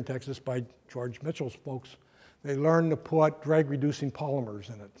 invented here in Texas by George Mitchell's folks. They learned to put drag-reducing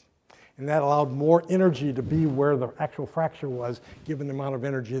polymers in it. And that allowed more energy to be where the actual fracture was, given the amount of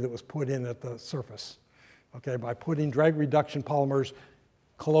energy that was put in at the surface. Okay, by putting drag reduction polymers,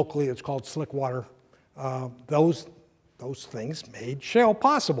 colloquially it's called slick water, those things made shale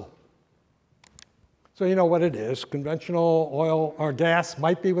possible. So you know what it is. Conventional oil or gas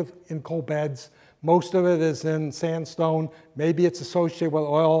might be in coal beds. Most of it is in sandstone. Maybe it's associated with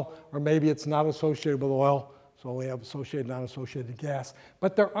oil, or maybe it's not associated with oil. So we have associated, non-associated gas.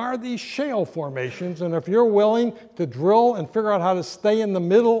 But there are these shale formations, and if you're willing to drill and figure out how to stay in the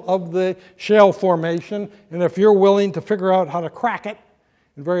middle of the shale formation, and if you're willing to figure out how to crack it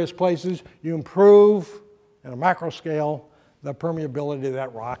in various places, you improve, at a macro scale, the permeability of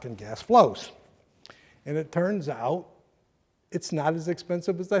that rock and gas flows. And it turns out it's not as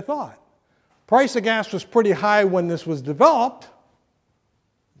expensive as they thought. Price of gas was pretty high when this was developed.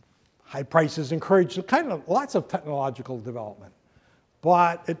 High prices encouraged lots of technological development.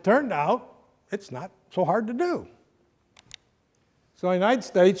 But it turned out it's not so hard to do. So in the United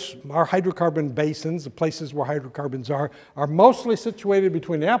States, our hydrocarbon basins, the places where hydrocarbons are mostly situated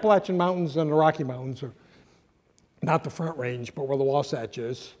between the Appalachian Mountains and the Rocky Mountains, or not the Front Range, but where the Wasatch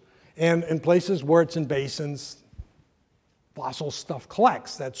is. And in places where it's in basins, fossil stuff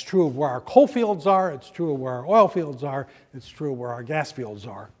collects. That's true of where our coal fields are, it's true of where our oil fields are, it's true of where our gas fields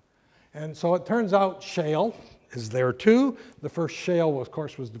are. And so it turns out shale is there too. The first shale, of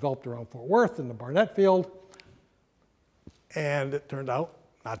course, was developed around Fort Worth in the Barnett Field. And it turned out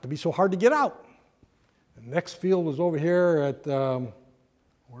not to be so hard to get out. The next field was over here at,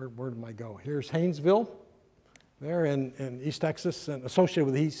 where did I go? Here's Haynesville, there in East Texas, and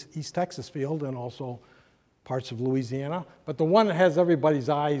associated with the East Texas field, and also parts of Louisiana. But the one that has everybody's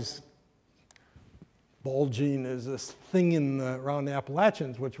eyes bulging is this thing around the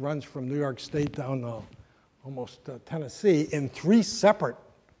Appalachians, which runs from New York State down to almost Tennessee in three separate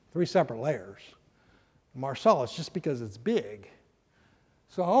layers. Marcellus, just because it's big.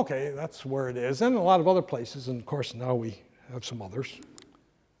 So, okay, that's where it is. And a lot of other places, and of course now we have some others.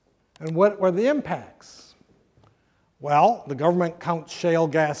 And what were the impacts? Well, the government counts shale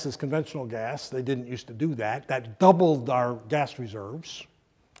gas as conventional gas. They didn't used to do that. That doubled our gas reserves.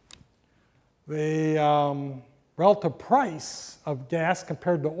 The relative price of gas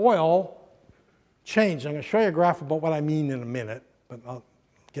compared to oil changed. I'm going to show you a graph about what I mean in a minute, but I'll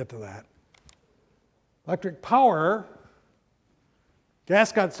get to that. Electric power,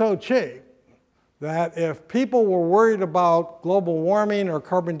 gas got so cheap that if people were worried about global warming or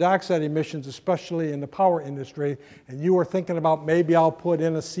carbon dioxide emissions, especially in the power industry, and you were thinking about maybe I'll put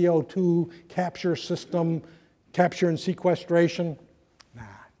in a CO2 capture system, capture and sequestration, nah,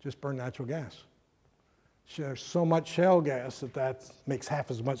 just burn natural gas. There's so much shale gas that makes half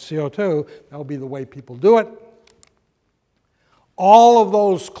as much CO2. That'll be the way people do it. All of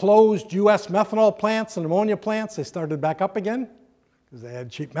those closed US methanol plants and ammonia plants, they started back up again because they had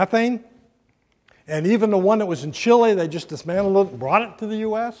cheap methane. And even the one that was in Chile, they just dismantled it and brought it to the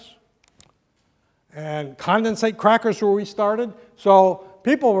US. And condensate crackers were restarted. So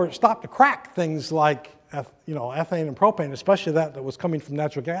people were stopped to crack things like ethane and propane, especially that was coming from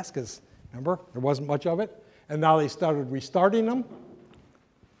natural gas, because remember, there wasn't much of it. And now they started restarting them.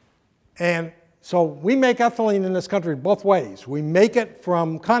 And so we make ethylene in this country both ways. We make it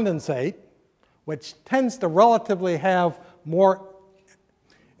from condensate, which tends to relatively have more,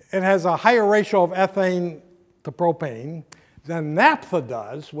 it has a higher ratio of ethane to propane than naphtha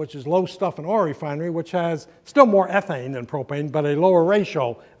does, which is low stuff in oil refinery, which has still more ethane than propane, but a lower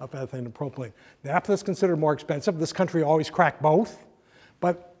ratio of ethane to propylene. Naphtha is considered more expensive. This country always cracked both,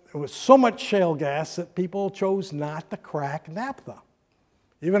 but there was so much shale gas that people chose not to crack naphtha.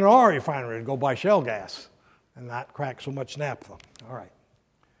 Even an oil refinery would go buy shale gas and not crack so much naphtha. All right.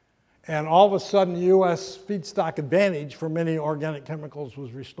 And all of a sudden, U.S. feedstock advantage for many organic chemicals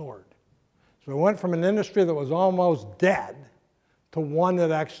was restored. So we went from an industry that was almost dead to one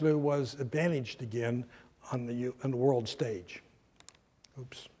that actually was advantaged again on the world stage.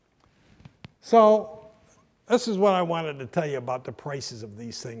 Oops. So this is what I wanted to tell you about the prices of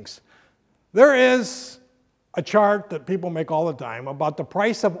these things. There is a chart that people make all the time about the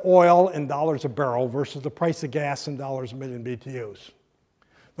price of oil in dollars a barrel versus the price of gas in dollars a million BTUs.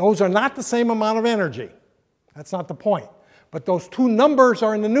 Those are not the same amount of energy. That's not the point. But those two numbers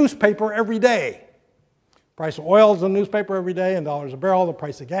are in the newspaper every day. Price of oil is in the newspaper every day in dollars a barrel. The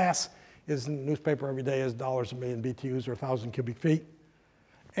price of gas is in the newspaper every day as dollars a million BTUs or 1,000 cubic feet.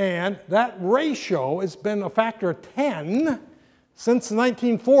 And that ratio has been a factor of 10 since the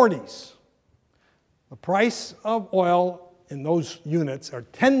 1940s. The price of oil in those units are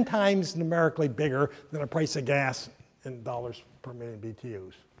 10 times numerically bigger than the price of gas in dollars per million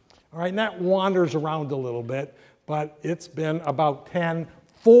BTUs. All right, and that wanders around a little bit, but it's been about 10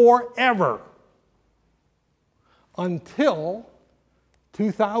 forever until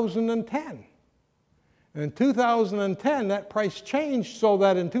 2010. And in 2010, that price changed so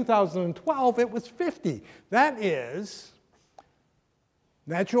that in 2012, it was 50. That is,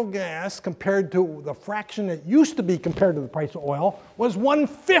 natural gas compared to the fraction it used to be compared to the price of oil was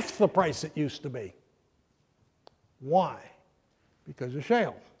 1/5 the price it used to be. Why? Because of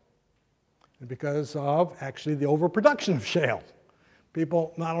shale. And because of actually the overproduction of shale.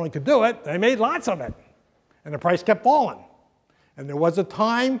 People not only could do it, they made lots of it. And the price kept falling. And there was a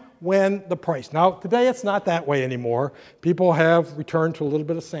time when the price, now today it's not that way anymore. People have returned to a little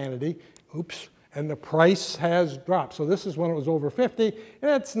bit of sanity. Oops. And the price has dropped. So this is when it was over 50,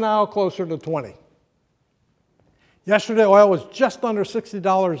 and it's now closer to 20. Yesterday, oil was just under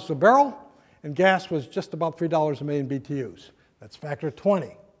 $60 a barrel, and gas was just about $3 a million BTUs. That's factor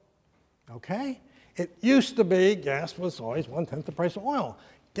 20. Okay? It used to be gas was always 1/10 the price of oil.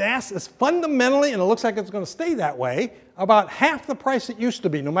 Gas is fundamentally, and it looks like it's going to stay that way, about half the price it used to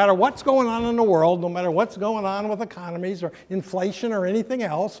be. No matter what's going on in the world, no matter what's going on with economies or inflation or anything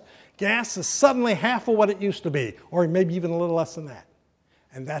else, gas is suddenly half of what it used to be, or maybe even a little less than that.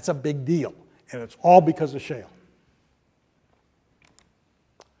 And that's a big deal, and it's all because of shale.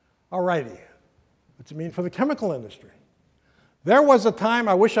 All righty. What's it mean for the chemical industry? There was a time,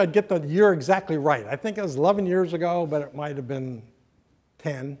 I wish I'd get the year exactly right. I think it was 11 years ago, but it might have been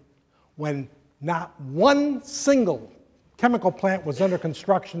 10, when not one single chemical plant was under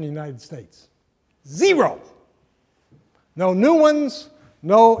construction in the United States. Zero. No new ones,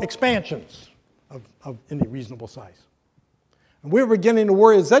 no expansions of any reasonable size. And we were beginning to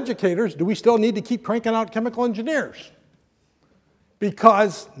worry as educators, do we still need to keep cranking out chemical engineers?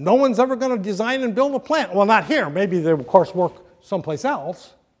 Because no one's ever going to design and build a plant. Well, not here. Maybe they, of course, work someplace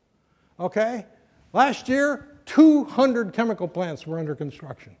else. Okay? Last year, 200 chemical plants were under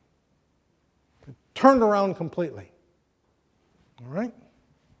construction. It turned around completely. All right?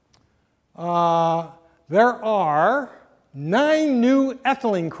 There are 9 new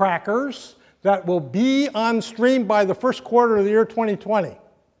ethylene crackers that will be on stream by the first quarter of the year 2020.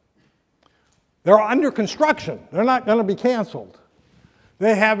 They're under construction. They're not going to be canceled.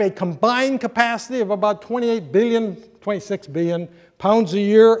 They have a combined capacity of about 28 billion, 26 billion pounds a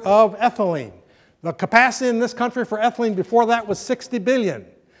year of ethylene. The capacity in this country for ethylene before that was 60 billion.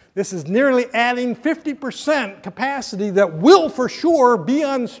 This is nearly adding 50% capacity that will for sure be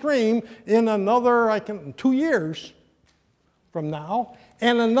on stream in another, 2 years from now.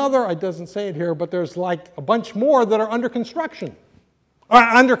 And another, it doesn't say it here, but there's like a bunch more that are under construction, or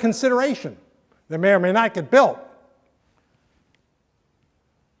under consideration. They may or may not get built.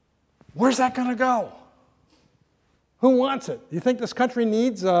 Where's that going to go? Who wants it? Do you think this country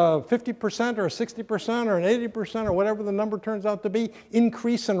needs a 50% or a 60% or an 80% or whatever the number turns out to be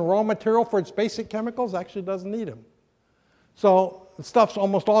increase in raw material for its basic chemicals? Actually doesn't need them. So the stuff's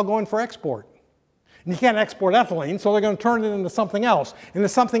almost all going for export. And you can't export ethylene, so they're going to turn it into something else. And the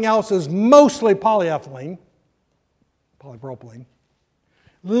something else is mostly polyethylene, polypropylene,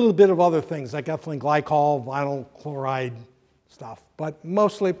 a little bit of other things like ethylene glycol, vinyl chloride stuff, but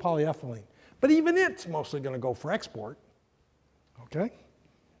mostly polyethylene. But even it's mostly going to go for export. Okay?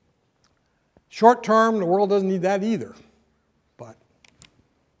 Short term, the world doesn't need that either, but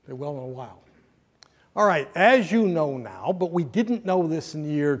they will in a while. All right, as you know now, but we didn't know this in the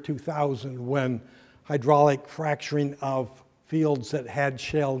year 2000 when hydraulic fracturing of fields that had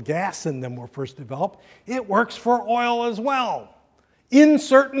shale gas in them were first developed. It works for oil as well in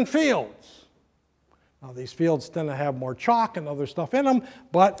certain fields. Now, these fields tend to have more chalk and other stuff in them,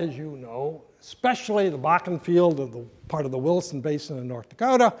 but as you know, especially the Bakken field of the part of the Williston Basin in North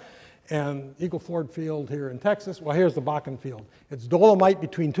Dakota and Eagle Ford field here in Texas. Well, here's the Bakken field. It's dolomite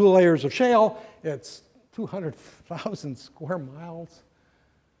between two layers of shale. It's 200,000 square miles,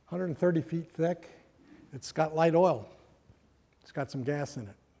 130 feet thick. It's got light oil. It's got some gas in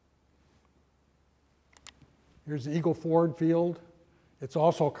it. Here's the Eagle Ford field. It's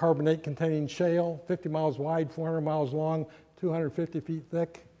also a carbonate-containing shale, 50 miles wide, 400 miles long, 250 feet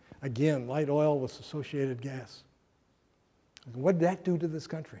thick. Again, light oil with associated gas. What did that do to this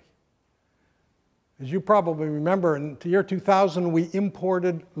country? As you probably remember, in the year 2000, we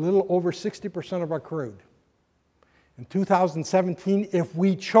imported a little over 60% of our crude. In 2017, if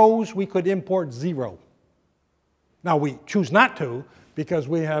we chose, we could import zero. Now, we choose not to, because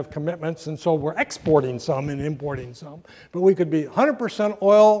we have commitments, and so we're exporting some and importing some. But we could be 100%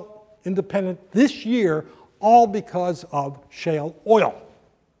 oil independent this year, all because of shale oil.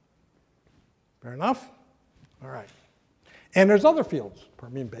 Fair enough? All right. And there's other fields.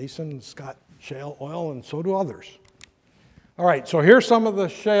 Permian Basin's got shale oil, and so do others. All right, so here's some of the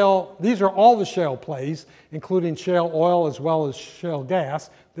shale. These are all the shale plays, including shale oil as well as shale gas.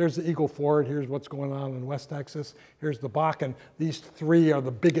 There's the Eagle Ford. Here's what's going on in West Texas. Here's the Bakken. These three are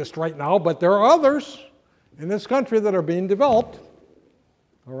the biggest right now, but there are others in this country that are being developed.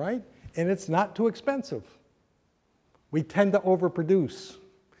 All right, and it's not too expensive. We tend to overproduce.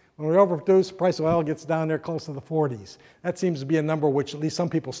 When we overproduce, the price of oil gets down there close to the 40s. That seems to be a number which at least some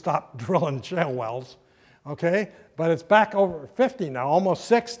people stop drilling shale wells. Okay, but it's back over 50 now, almost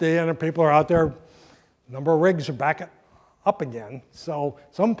 60, and people are out there. Number of rigs are back up again. So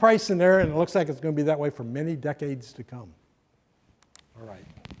some price in there, and it looks like it's going to be that way for many decades to come. All right.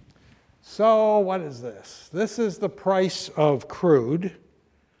 So what is this? This is the price of crude.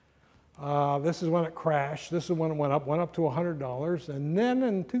 This is when it crashed. This is when it went up to $100. And then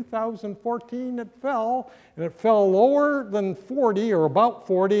in 2014, it fell, and it fell lower than 40 or about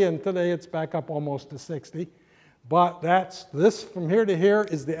 40, and today it's back up almost to 60. But that's this from here to here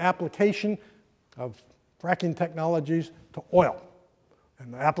is the application of fracking technologies to oil.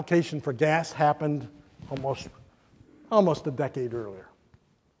 And the application for gas happened almost a decade earlier.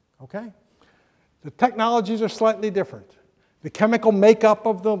 Okay? The technologies are slightly different. The chemical makeup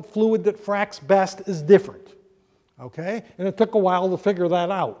of the fluid that fracks best is different, okay? And it took a while to figure that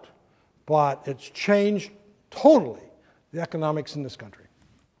out, but it's changed totally the economics in this country.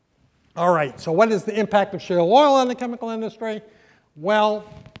 All right, so what is the impact of shale oil on the chemical industry? Well,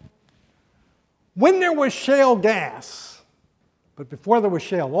 when there was shale gas, but before there was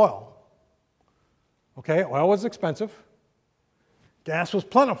shale oil, okay, oil was expensive, gas was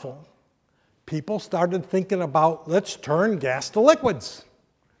plentiful, people started thinking about, let's turn gas to liquids.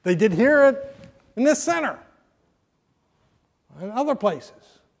 They did here in this center and other places.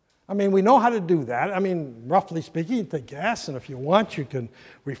 I mean, we know how to do that. I mean, roughly speaking, you take gas, and if you want, you can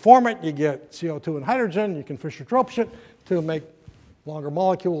reform it. You get CO2 and hydrogen. You can Fischer-Tropsch it to make longer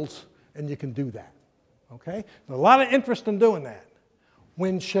molecules, and you can do that. Okay? There's a lot of interest in doing that.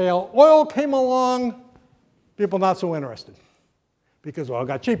 When shale oil came along, people not so interested because oil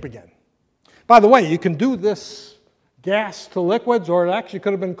got cheap again. By the way, you can do this gas to liquids, or it actually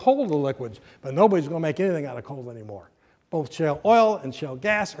could have been coal to liquids, but nobody's going to make anything out of coal anymore. Both shale oil and shale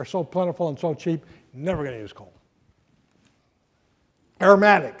gas are so plentiful and so cheap, never going to use coal.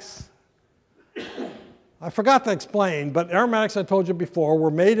 Aromatics. I forgot to explain, but aromatics, I told you before,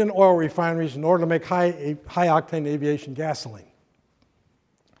 were made in oil refineries in order to make high-octane aviation gasoline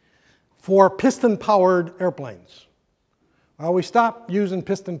for piston-powered airplanes. Well, we stopped using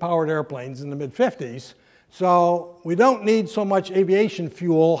piston-powered airplanes in the mid-50s, so we don't need so much aviation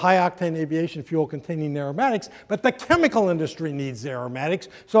fuel, high-octane aviation fuel containing aromatics, but the chemical industry needs aromatics.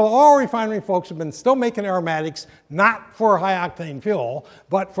 So all refinery folks have been still making aromatics, not for high-octane fuel,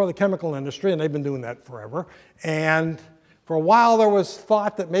 but for the chemical industry, and they've been doing that forever. And for a while there was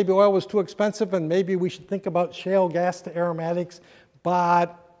thought that maybe oil was too expensive and maybe we should think about shale gas to aromatics,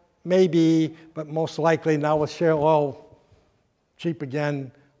 but most likely now with shale oil cheap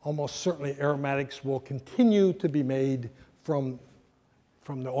again, almost certainly aromatics will continue to be made from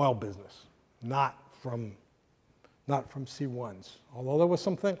the oil business, not from C1s, although there was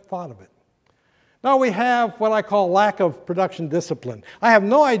some thought of it. Now we have what I call lack of production discipline. I have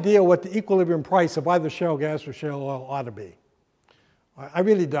no idea what the equilibrium price of either shale gas or shale oil ought to be. I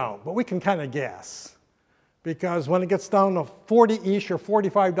really don't, but we can kind of guess. Because when it gets down to 40-ish or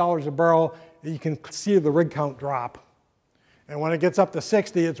 $45 a barrel, you can see the rig count drop. And when it gets up to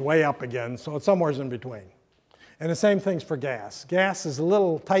 60, it's way up again, so it's somewhere in between. And the same thing's for gas. Gas is a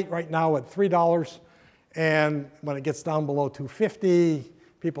little tight right now at $3, And when it gets down below 250,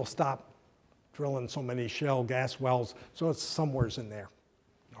 people stop drilling so many shale gas wells, so it's somewheres in there.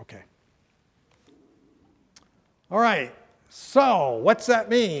 Okay. All right, so what's that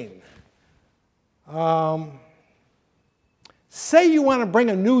mean? Say you want to bring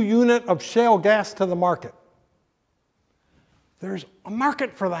a new unit of shale gas to the market. There's a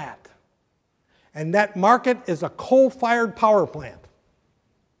market for that. And that market is a coal-fired power plant.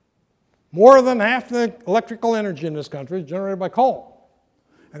 More than half the electrical energy in this country is generated by coal.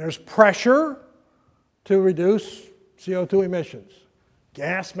 And there's pressure to reduce CO2 emissions.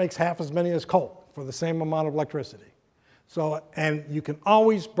 Gas makes half as many as coal for the same amount of electricity. So, and you can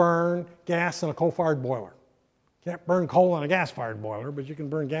always burn gas in a coal-fired boiler. Can't burn coal in a gas-fired boiler, but you can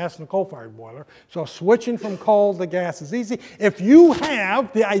burn gas in a coal-fired boiler. So switching from coal to gas is easy. If you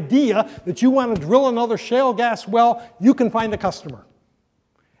have the idea that you want to drill another shale gas well, you can find a customer.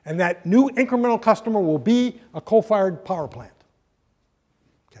 And that new incremental customer will be a coal-fired power plant.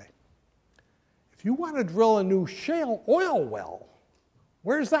 Okay. If you want to drill a new shale oil well,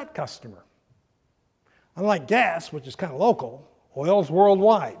 where's that customer? Unlike gas, which is kind of local, oil's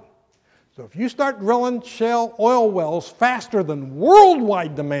worldwide. So if you start drilling shale oil wells faster than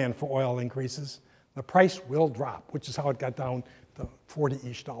worldwide demand for oil increases, the price will drop, which is how it got down to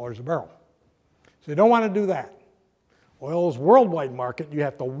 $40-ish a barrel. So you don't want to do that. Oil's worldwide market, you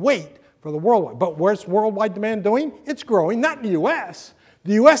have to wait for the worldwide. But where's worldwide demand doing? It's growing, not in the US.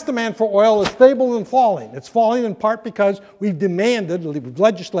 The US demand for oil is stable and falling. It's falling in part because we've demanded, we've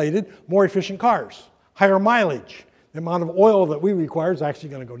legislated more efficient cars, higher mileage. The amount of oil that we require is actually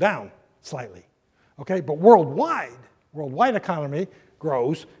going to go down slightly. Okay, but worldwide economy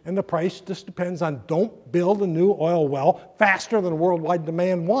grows, and the price just depends on don't build a new oil well faster than worldwide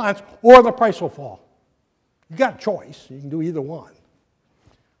demand wants, or the price will fall. You got a choice. You can do either one.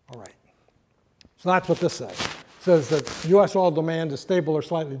 All right. So that's what this says. It says that U.S. oil demand is stable or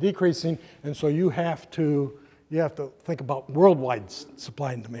slightly decreasing, and so you have to think about worldwide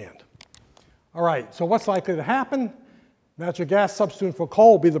supply and demand. All right. So what's likely to happen? Natural gas substitute for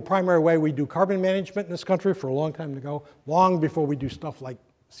coal will be the primary way we do carbon management in this country for a long time to go, long before we do stuff like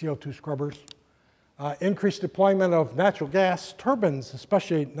CO2 scrubbers. Increased deployment of natural gas turbines,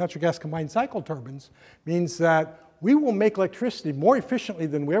 especially natural gas combined cycle turbines, means that we will make electricity more efficiently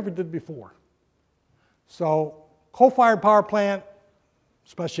than we ever did before. So coal-fired power plant,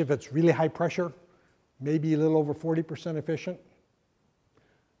 especially if it's really high pressure, maybe a little over 40% efficient.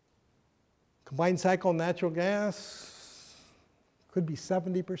 Combined cycle natural gas could be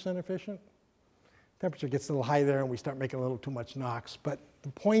 70% efficient. Temperature gets a little high there and we start making a little too much NOx. But the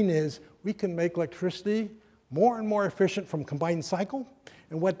point is we can make electricity more and more efficient from combined cycle.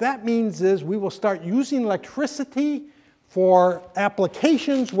 And what that means is we will start using electricity for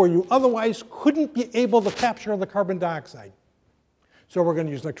applications where you otherwise couldn't be able to capture the carbon dioxide. So we're going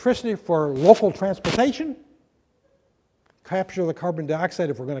to use electricity for local transportation, capture the carbon dioxide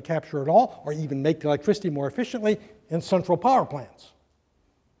if we're going to capture it all, or even make the electricity more efficiently in central power plants.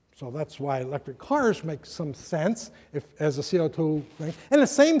 So that's why electric cars make some sense as a CO2 thing. And the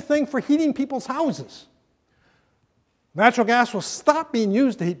same thing for heating people's houses. Natural gas will stop being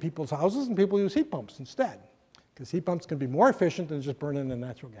used to heat people's houses, and people use heat pumps instead, because heat pumps can be more efficient than just burning the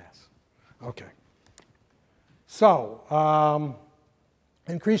natural gas. Okay. So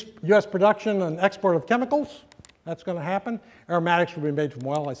increased U.S. production and export of chemicals. That's going to happen. Aromatics will be made from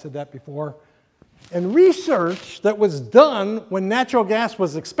oil. I said that before. And research that was done when natural gas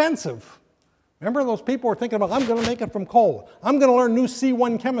was expensive. Remember those people were thinking about, I'm going to make it from coal. I'm going to learn new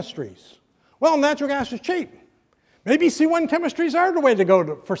C1 chemistries. Well, natural gas is cheap. Maybe C1 chemistries are the way to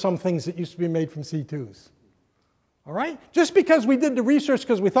go for some things that used to be made from C2s. All right? Just because we did the research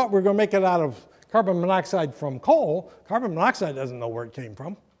because we thought we were going to make it out of carbon monoxide from coal, carbon monoxide doesn't know where it came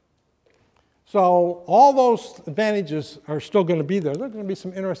from. So all those advantages are still going to be there. There are going to be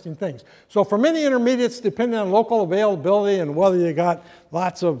some interesting things. So for many intermediates, depending on local availability and whether you got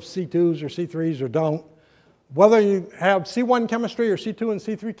lots of C2s or C3s or don't, whether you have C1 chemistry or C2 and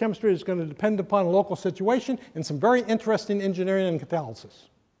C3 chemistry is going to depend upon a local situation and some very interesting engineering and catalysis.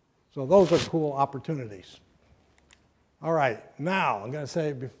 So those are cool opportunities. All right, now I'm going to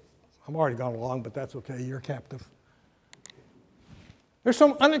say, I'm already gone along, but that's okay, you're captive. There's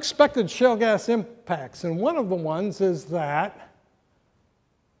some unexpected shale gas impacts, and one of the ones is that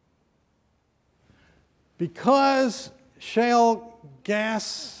because shale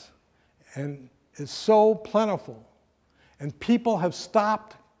gas is so plentiful and people have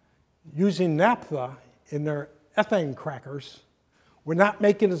stopped using naphtha in their ethane crackers, we're not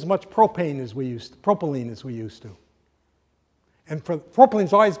making as much propylene as we used to. And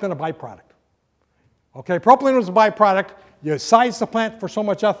propylene's always been a byproduct. Okay, propylene was a byproduct. You sized the plant for so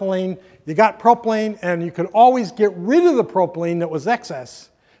much ethylene. You got propylene, and you could always get rid of the propylene that was excess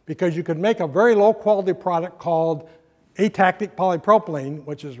because you could make a very low quality product called atactic polypropylene,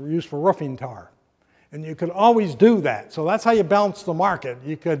 which is used for roofing tar. And you could always do that. So that's how you balance the market.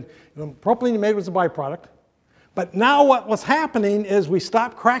 You could, the propylene you made was a byproduct. But now what was happening is we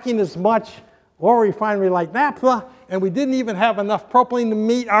stopped cracking as much oil refinery like naphtha, and we didn't even have enough propylene to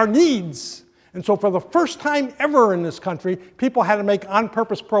meet our needs. And so for the first time ever in this country, people had to make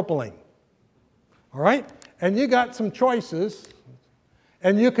on-purpose propylene. All right? And you got some choices.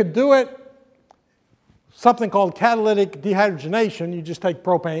 And you could do it something called catalytic dehydrogenation. You just take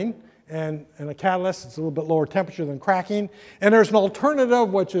propane and a catalyst. It's a little bit lower temperature than cracking. And there's an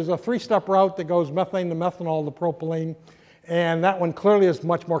alternative, which is a three-step route that goes methane to methanol to propylene. And that one clearly is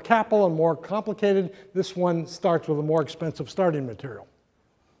much more capital and more complicated. This one starts with a more expensive starting material.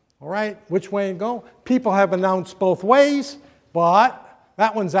 All right, which way to go? People have announced both ways, but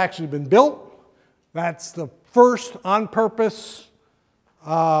that one's actually been built. That's the first on-purpose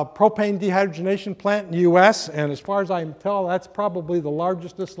propane dehydrogenation plant in the US, and as far as I can tell, that's probably the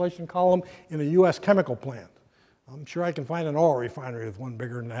largest distillation column in a US chemical plant. I'm sure I can find an oil refinery with one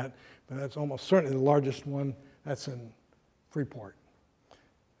bigger than that, but that's almost certainly the largest one. That's in Freeport.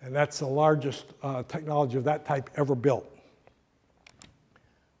 And that's the largest technology of that type ever built.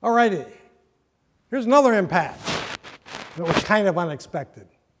 All righty, here's another impact that was kind of unexpected.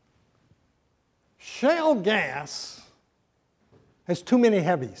 Shale gas has too many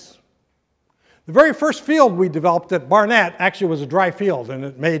heavies. The very first field we developed at Barnett actually was a dry field, and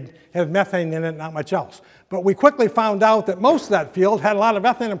it had methane in it, not much else. But we quickly found out that most of that field had a lot of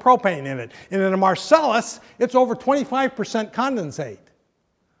ethane and propane in it. And in the Marcellus, it's over 25% condensate.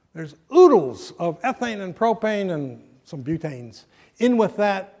 There's oodles of ethane and propane and some butanes in with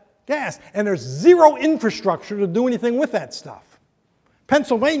that gas. And there's zero infrastructure to do anything with that stuff.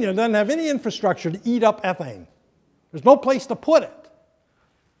 Pennsylvania doesn't have any infrastructure to eat up ethane. There's no place to put it.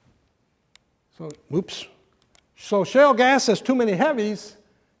 So shale gas has too many heavies.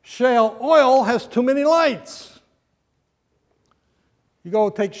 Shale oil has too many lights. You go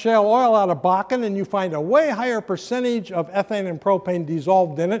take shale oil out of Bakken and you find a way higher percentage of ethane and propane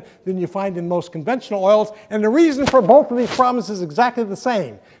dissolved in it than you find in most conventional oils. And the reason for both of these problems is exactly the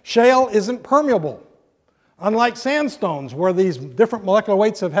same. Shale isn't permeable. Unlike sandstones, where these different molecular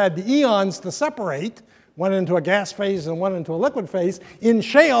weights have had the eons to separate, one into a gas phase and one into a liquid phase, in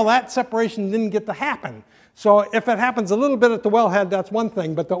shale that separation didn't get to happen. So if it happens a little bit at the wellhead, that's one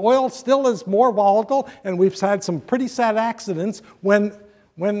thing, but the oil still is more volatile, and we've had some pretty sad accidents when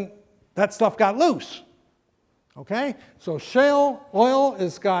that stuff got loose. Okay? So shale oil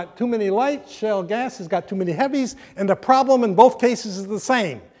has got too many lights, shale gas has got too many heavies, and the problem in both cases is the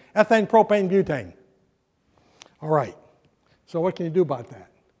same: ethane, propane, butane. All right. So what can you do about that?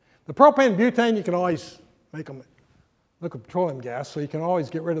 The propane and butane, you can always make them liquid petroleum gas, so you can always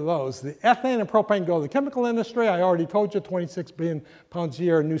get rid of those. The ethane and propane go to the chemical industry. I already told you 26 billion pounds a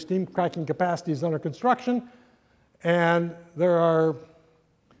year of new steam cracking capacity is under construction. And we're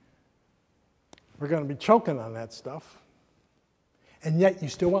going to be choking on that stuff. And yet you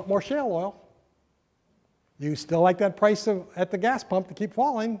still want more shale oil. You still like that price at the gas pump to keep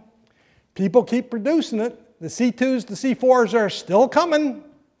falling. People keep producing it. The C2s, the C4s are still coming.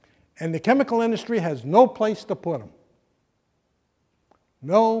 And the chemical industry has no place to put them.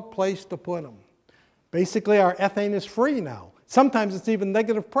 No place to put them. Basically, our ethane is free now. Sometimes it's even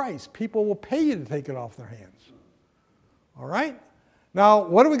negative price. People will pay you to take it off their hands. All right? Now,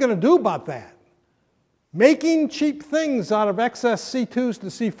 what are we going to do about that? Making cheap things out of excess C2s to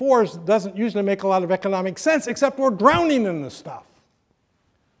C4s doesn't usually make a lot of economic sense, except we're drowning in this stuff.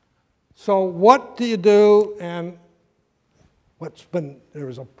 So what do you do? And there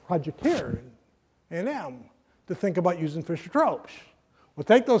was a project here in A&M to think about using Fischer-Tropsch. We'll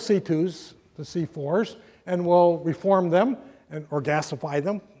take those C2s, the C4s, and we'll reform them or gasify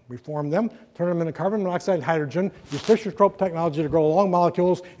them, reform them, turn them into carbon monoxide and hydrogen, use Fischer-Tropsch technology to grow long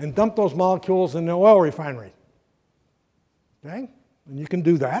molecules, and dump those molecules in the oil refinery. Okay? And you can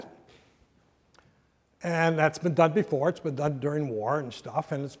do that. And that's been done before. It's been done during war and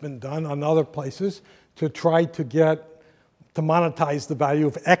stuff, and it's been done on other places to try to monetize the value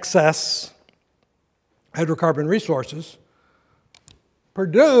of excess hydrocarbon resources.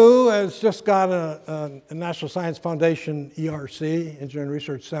 Purdue has just got a National Science Foundation ERC, Engineering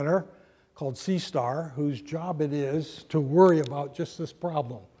Research Center, called CSTAR, whose job it is to worry about just this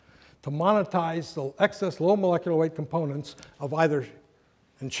problem, to monetize the excess low molecular weight components of either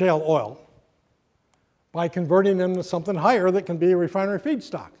in shale oil by converting them to something higher that can be a refinery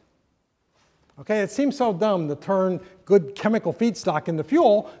feedstock. Okay, it seems so dumb to turn good chemical feedstock into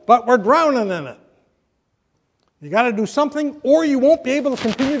fuel, but we're drowning in it. You got to do something, or you won't be able to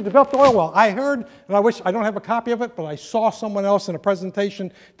continue to develop the oil well. I heard, and I wish I don't have a copy of it, but I saw someone else in a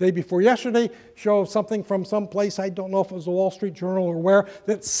presentation the day before yesterday show something from some place, I don't know if it was the Wall Street Journal or where,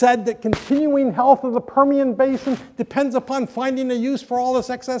 that said that continuing health of the Permian Basin depends upon finding a use for all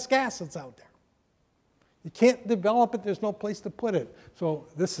this excess gas that's out there. You can't develop it, there's no place to put it. So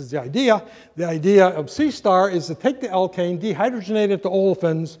this is the idea. The idea of C-star is to take the alkane, dehydrogenate it to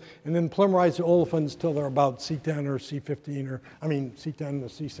olefins, and then polymerize the olefins till they're about C10 or C15, or C10 to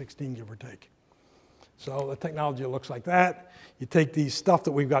C16, give or take. So the technology looks like that. You take the stuff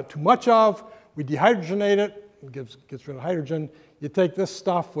that we've got too much of, we dehydrogenate it gets rid of hydrogen. You take this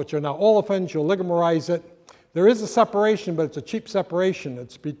stuff, which are now olefins, you oligomerize it. There is a separation, but it's a cheap separation.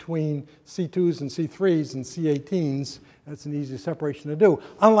 It's between C2s and C3s and C18s. That's an easy separation to do.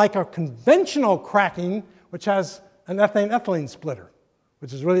 Unlike our conventional cracking, which has an ethane-ethylene splitter,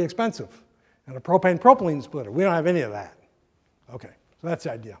 which is really expensive, and a propane-propylene splitter. We don't have any of that. Okay, so that's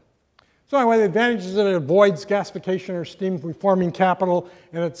the idea. So anyway, the advantage is that it avoids gasification or steam reforming capital,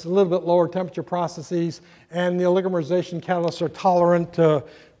 and it's a little bit lower temperature processes, and the oligomerization catalysts are tolerant to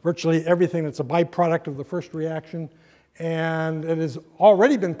virtually everything that's a byproduct of the first reaction. And it has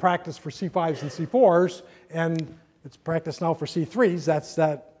already been practiced for C5s and C4s, and it's practiced now for C3s. That's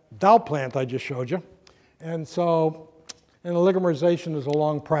that Dow plant I just showed you. And so, and oligomerization is a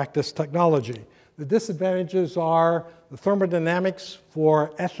long practice technology. The disadvantages are the thermodynamics for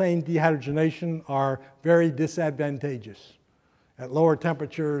ethane dehydrogenation are very disadvantageous. At lower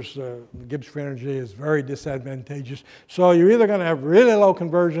temperatures, the Gibbs free energy is very disadvantageous. So you're either going to have really low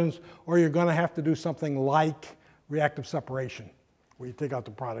conversions, or you're going to have to do something like reactive separation, where you take out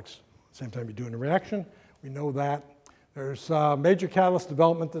the products at the same time you're doing the reaction. We know that. There's major catalyst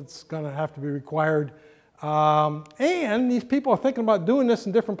development that's going to have to be required. And these people are thinking about doing this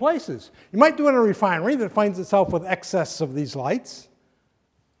in different places. You might do it in a refinery that finds itself with excess of these lights.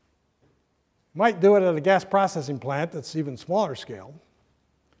 You might do it at a gas processing plant that's even smaller scale.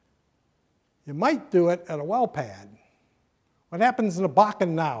 You might do it at a well pad. What happens in the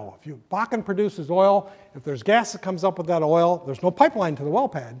Bakken now? If Bakken produces oil, if there's gas that comes up with that oil, there's no pipeline to the well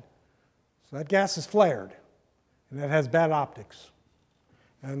pad, so that gas is flared, and that has bad optics.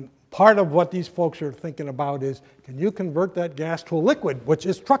 And part of what these folks are thinking about is, can you convert that gas to a liquid, which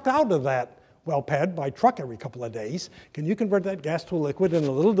is trucked out of that well pad by truck every couple of days? Can you convert that gas to a liquid in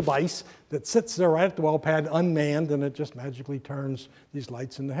a little device that sits there right at the well pad unmanned, and it just magically turns these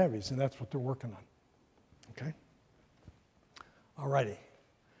lights into heavies? And that's what they're working on. Okay? All righty.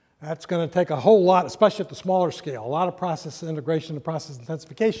 That's going to take a whole lot, especially at the smaller scale, a lot of process integration and process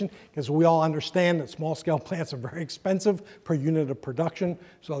intensification, because we all understand that small scale plants are very expensive per unit of production,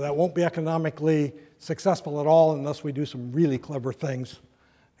 so that won't be economically successful at all unless we do some really clever things.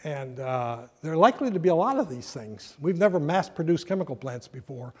 And there are likely to be a lot of these things. We've never mass-produced chemical plants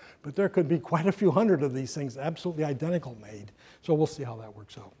before, but there could be quite a few hundred of these things absolutely identical made. So we'll see how that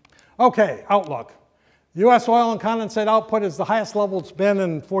works out. Okay, outlook. U.S. oil and condensate output is the highest level it's been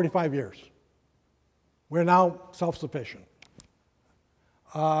in 45 years. We're now self-sufficient.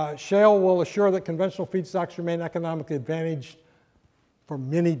 Shale will assure that conventional feedstocks remain economically advantaged for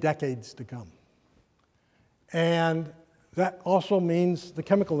many decades to come. And that also means the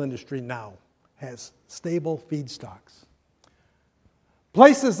chemical industry now has stable feedstocks.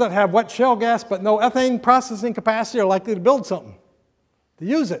 Places that have wet shale gas but no ethane processing capacity are likely to build something to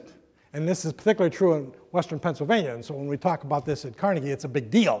use it. And this is particularly true in western Pennsylvania. And so when we talk about this at Carnegie, it's a big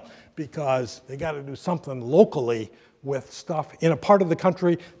deal because they got to do something locally with stuff in a part of the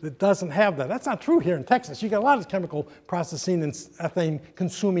country that doesn't have that. That's not true here in Texas. You got a lot of chemical processing and ethane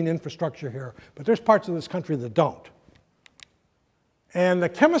consuming infrastructure here, but there's parts of this country that don't. And the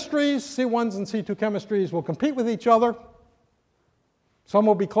chemistries, C1s and C2 chemistries, will compete with each other. Some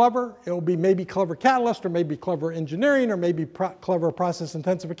will be clever. It will be maybe clever catalyst, or maybe clever engineering, or maybe clever process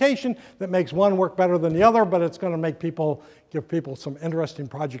intensification that makes one work better than the other, but it's going to make people, give people some interesting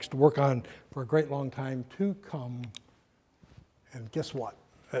projects to work on for a great long time to come. And guess what?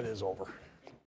 That is over.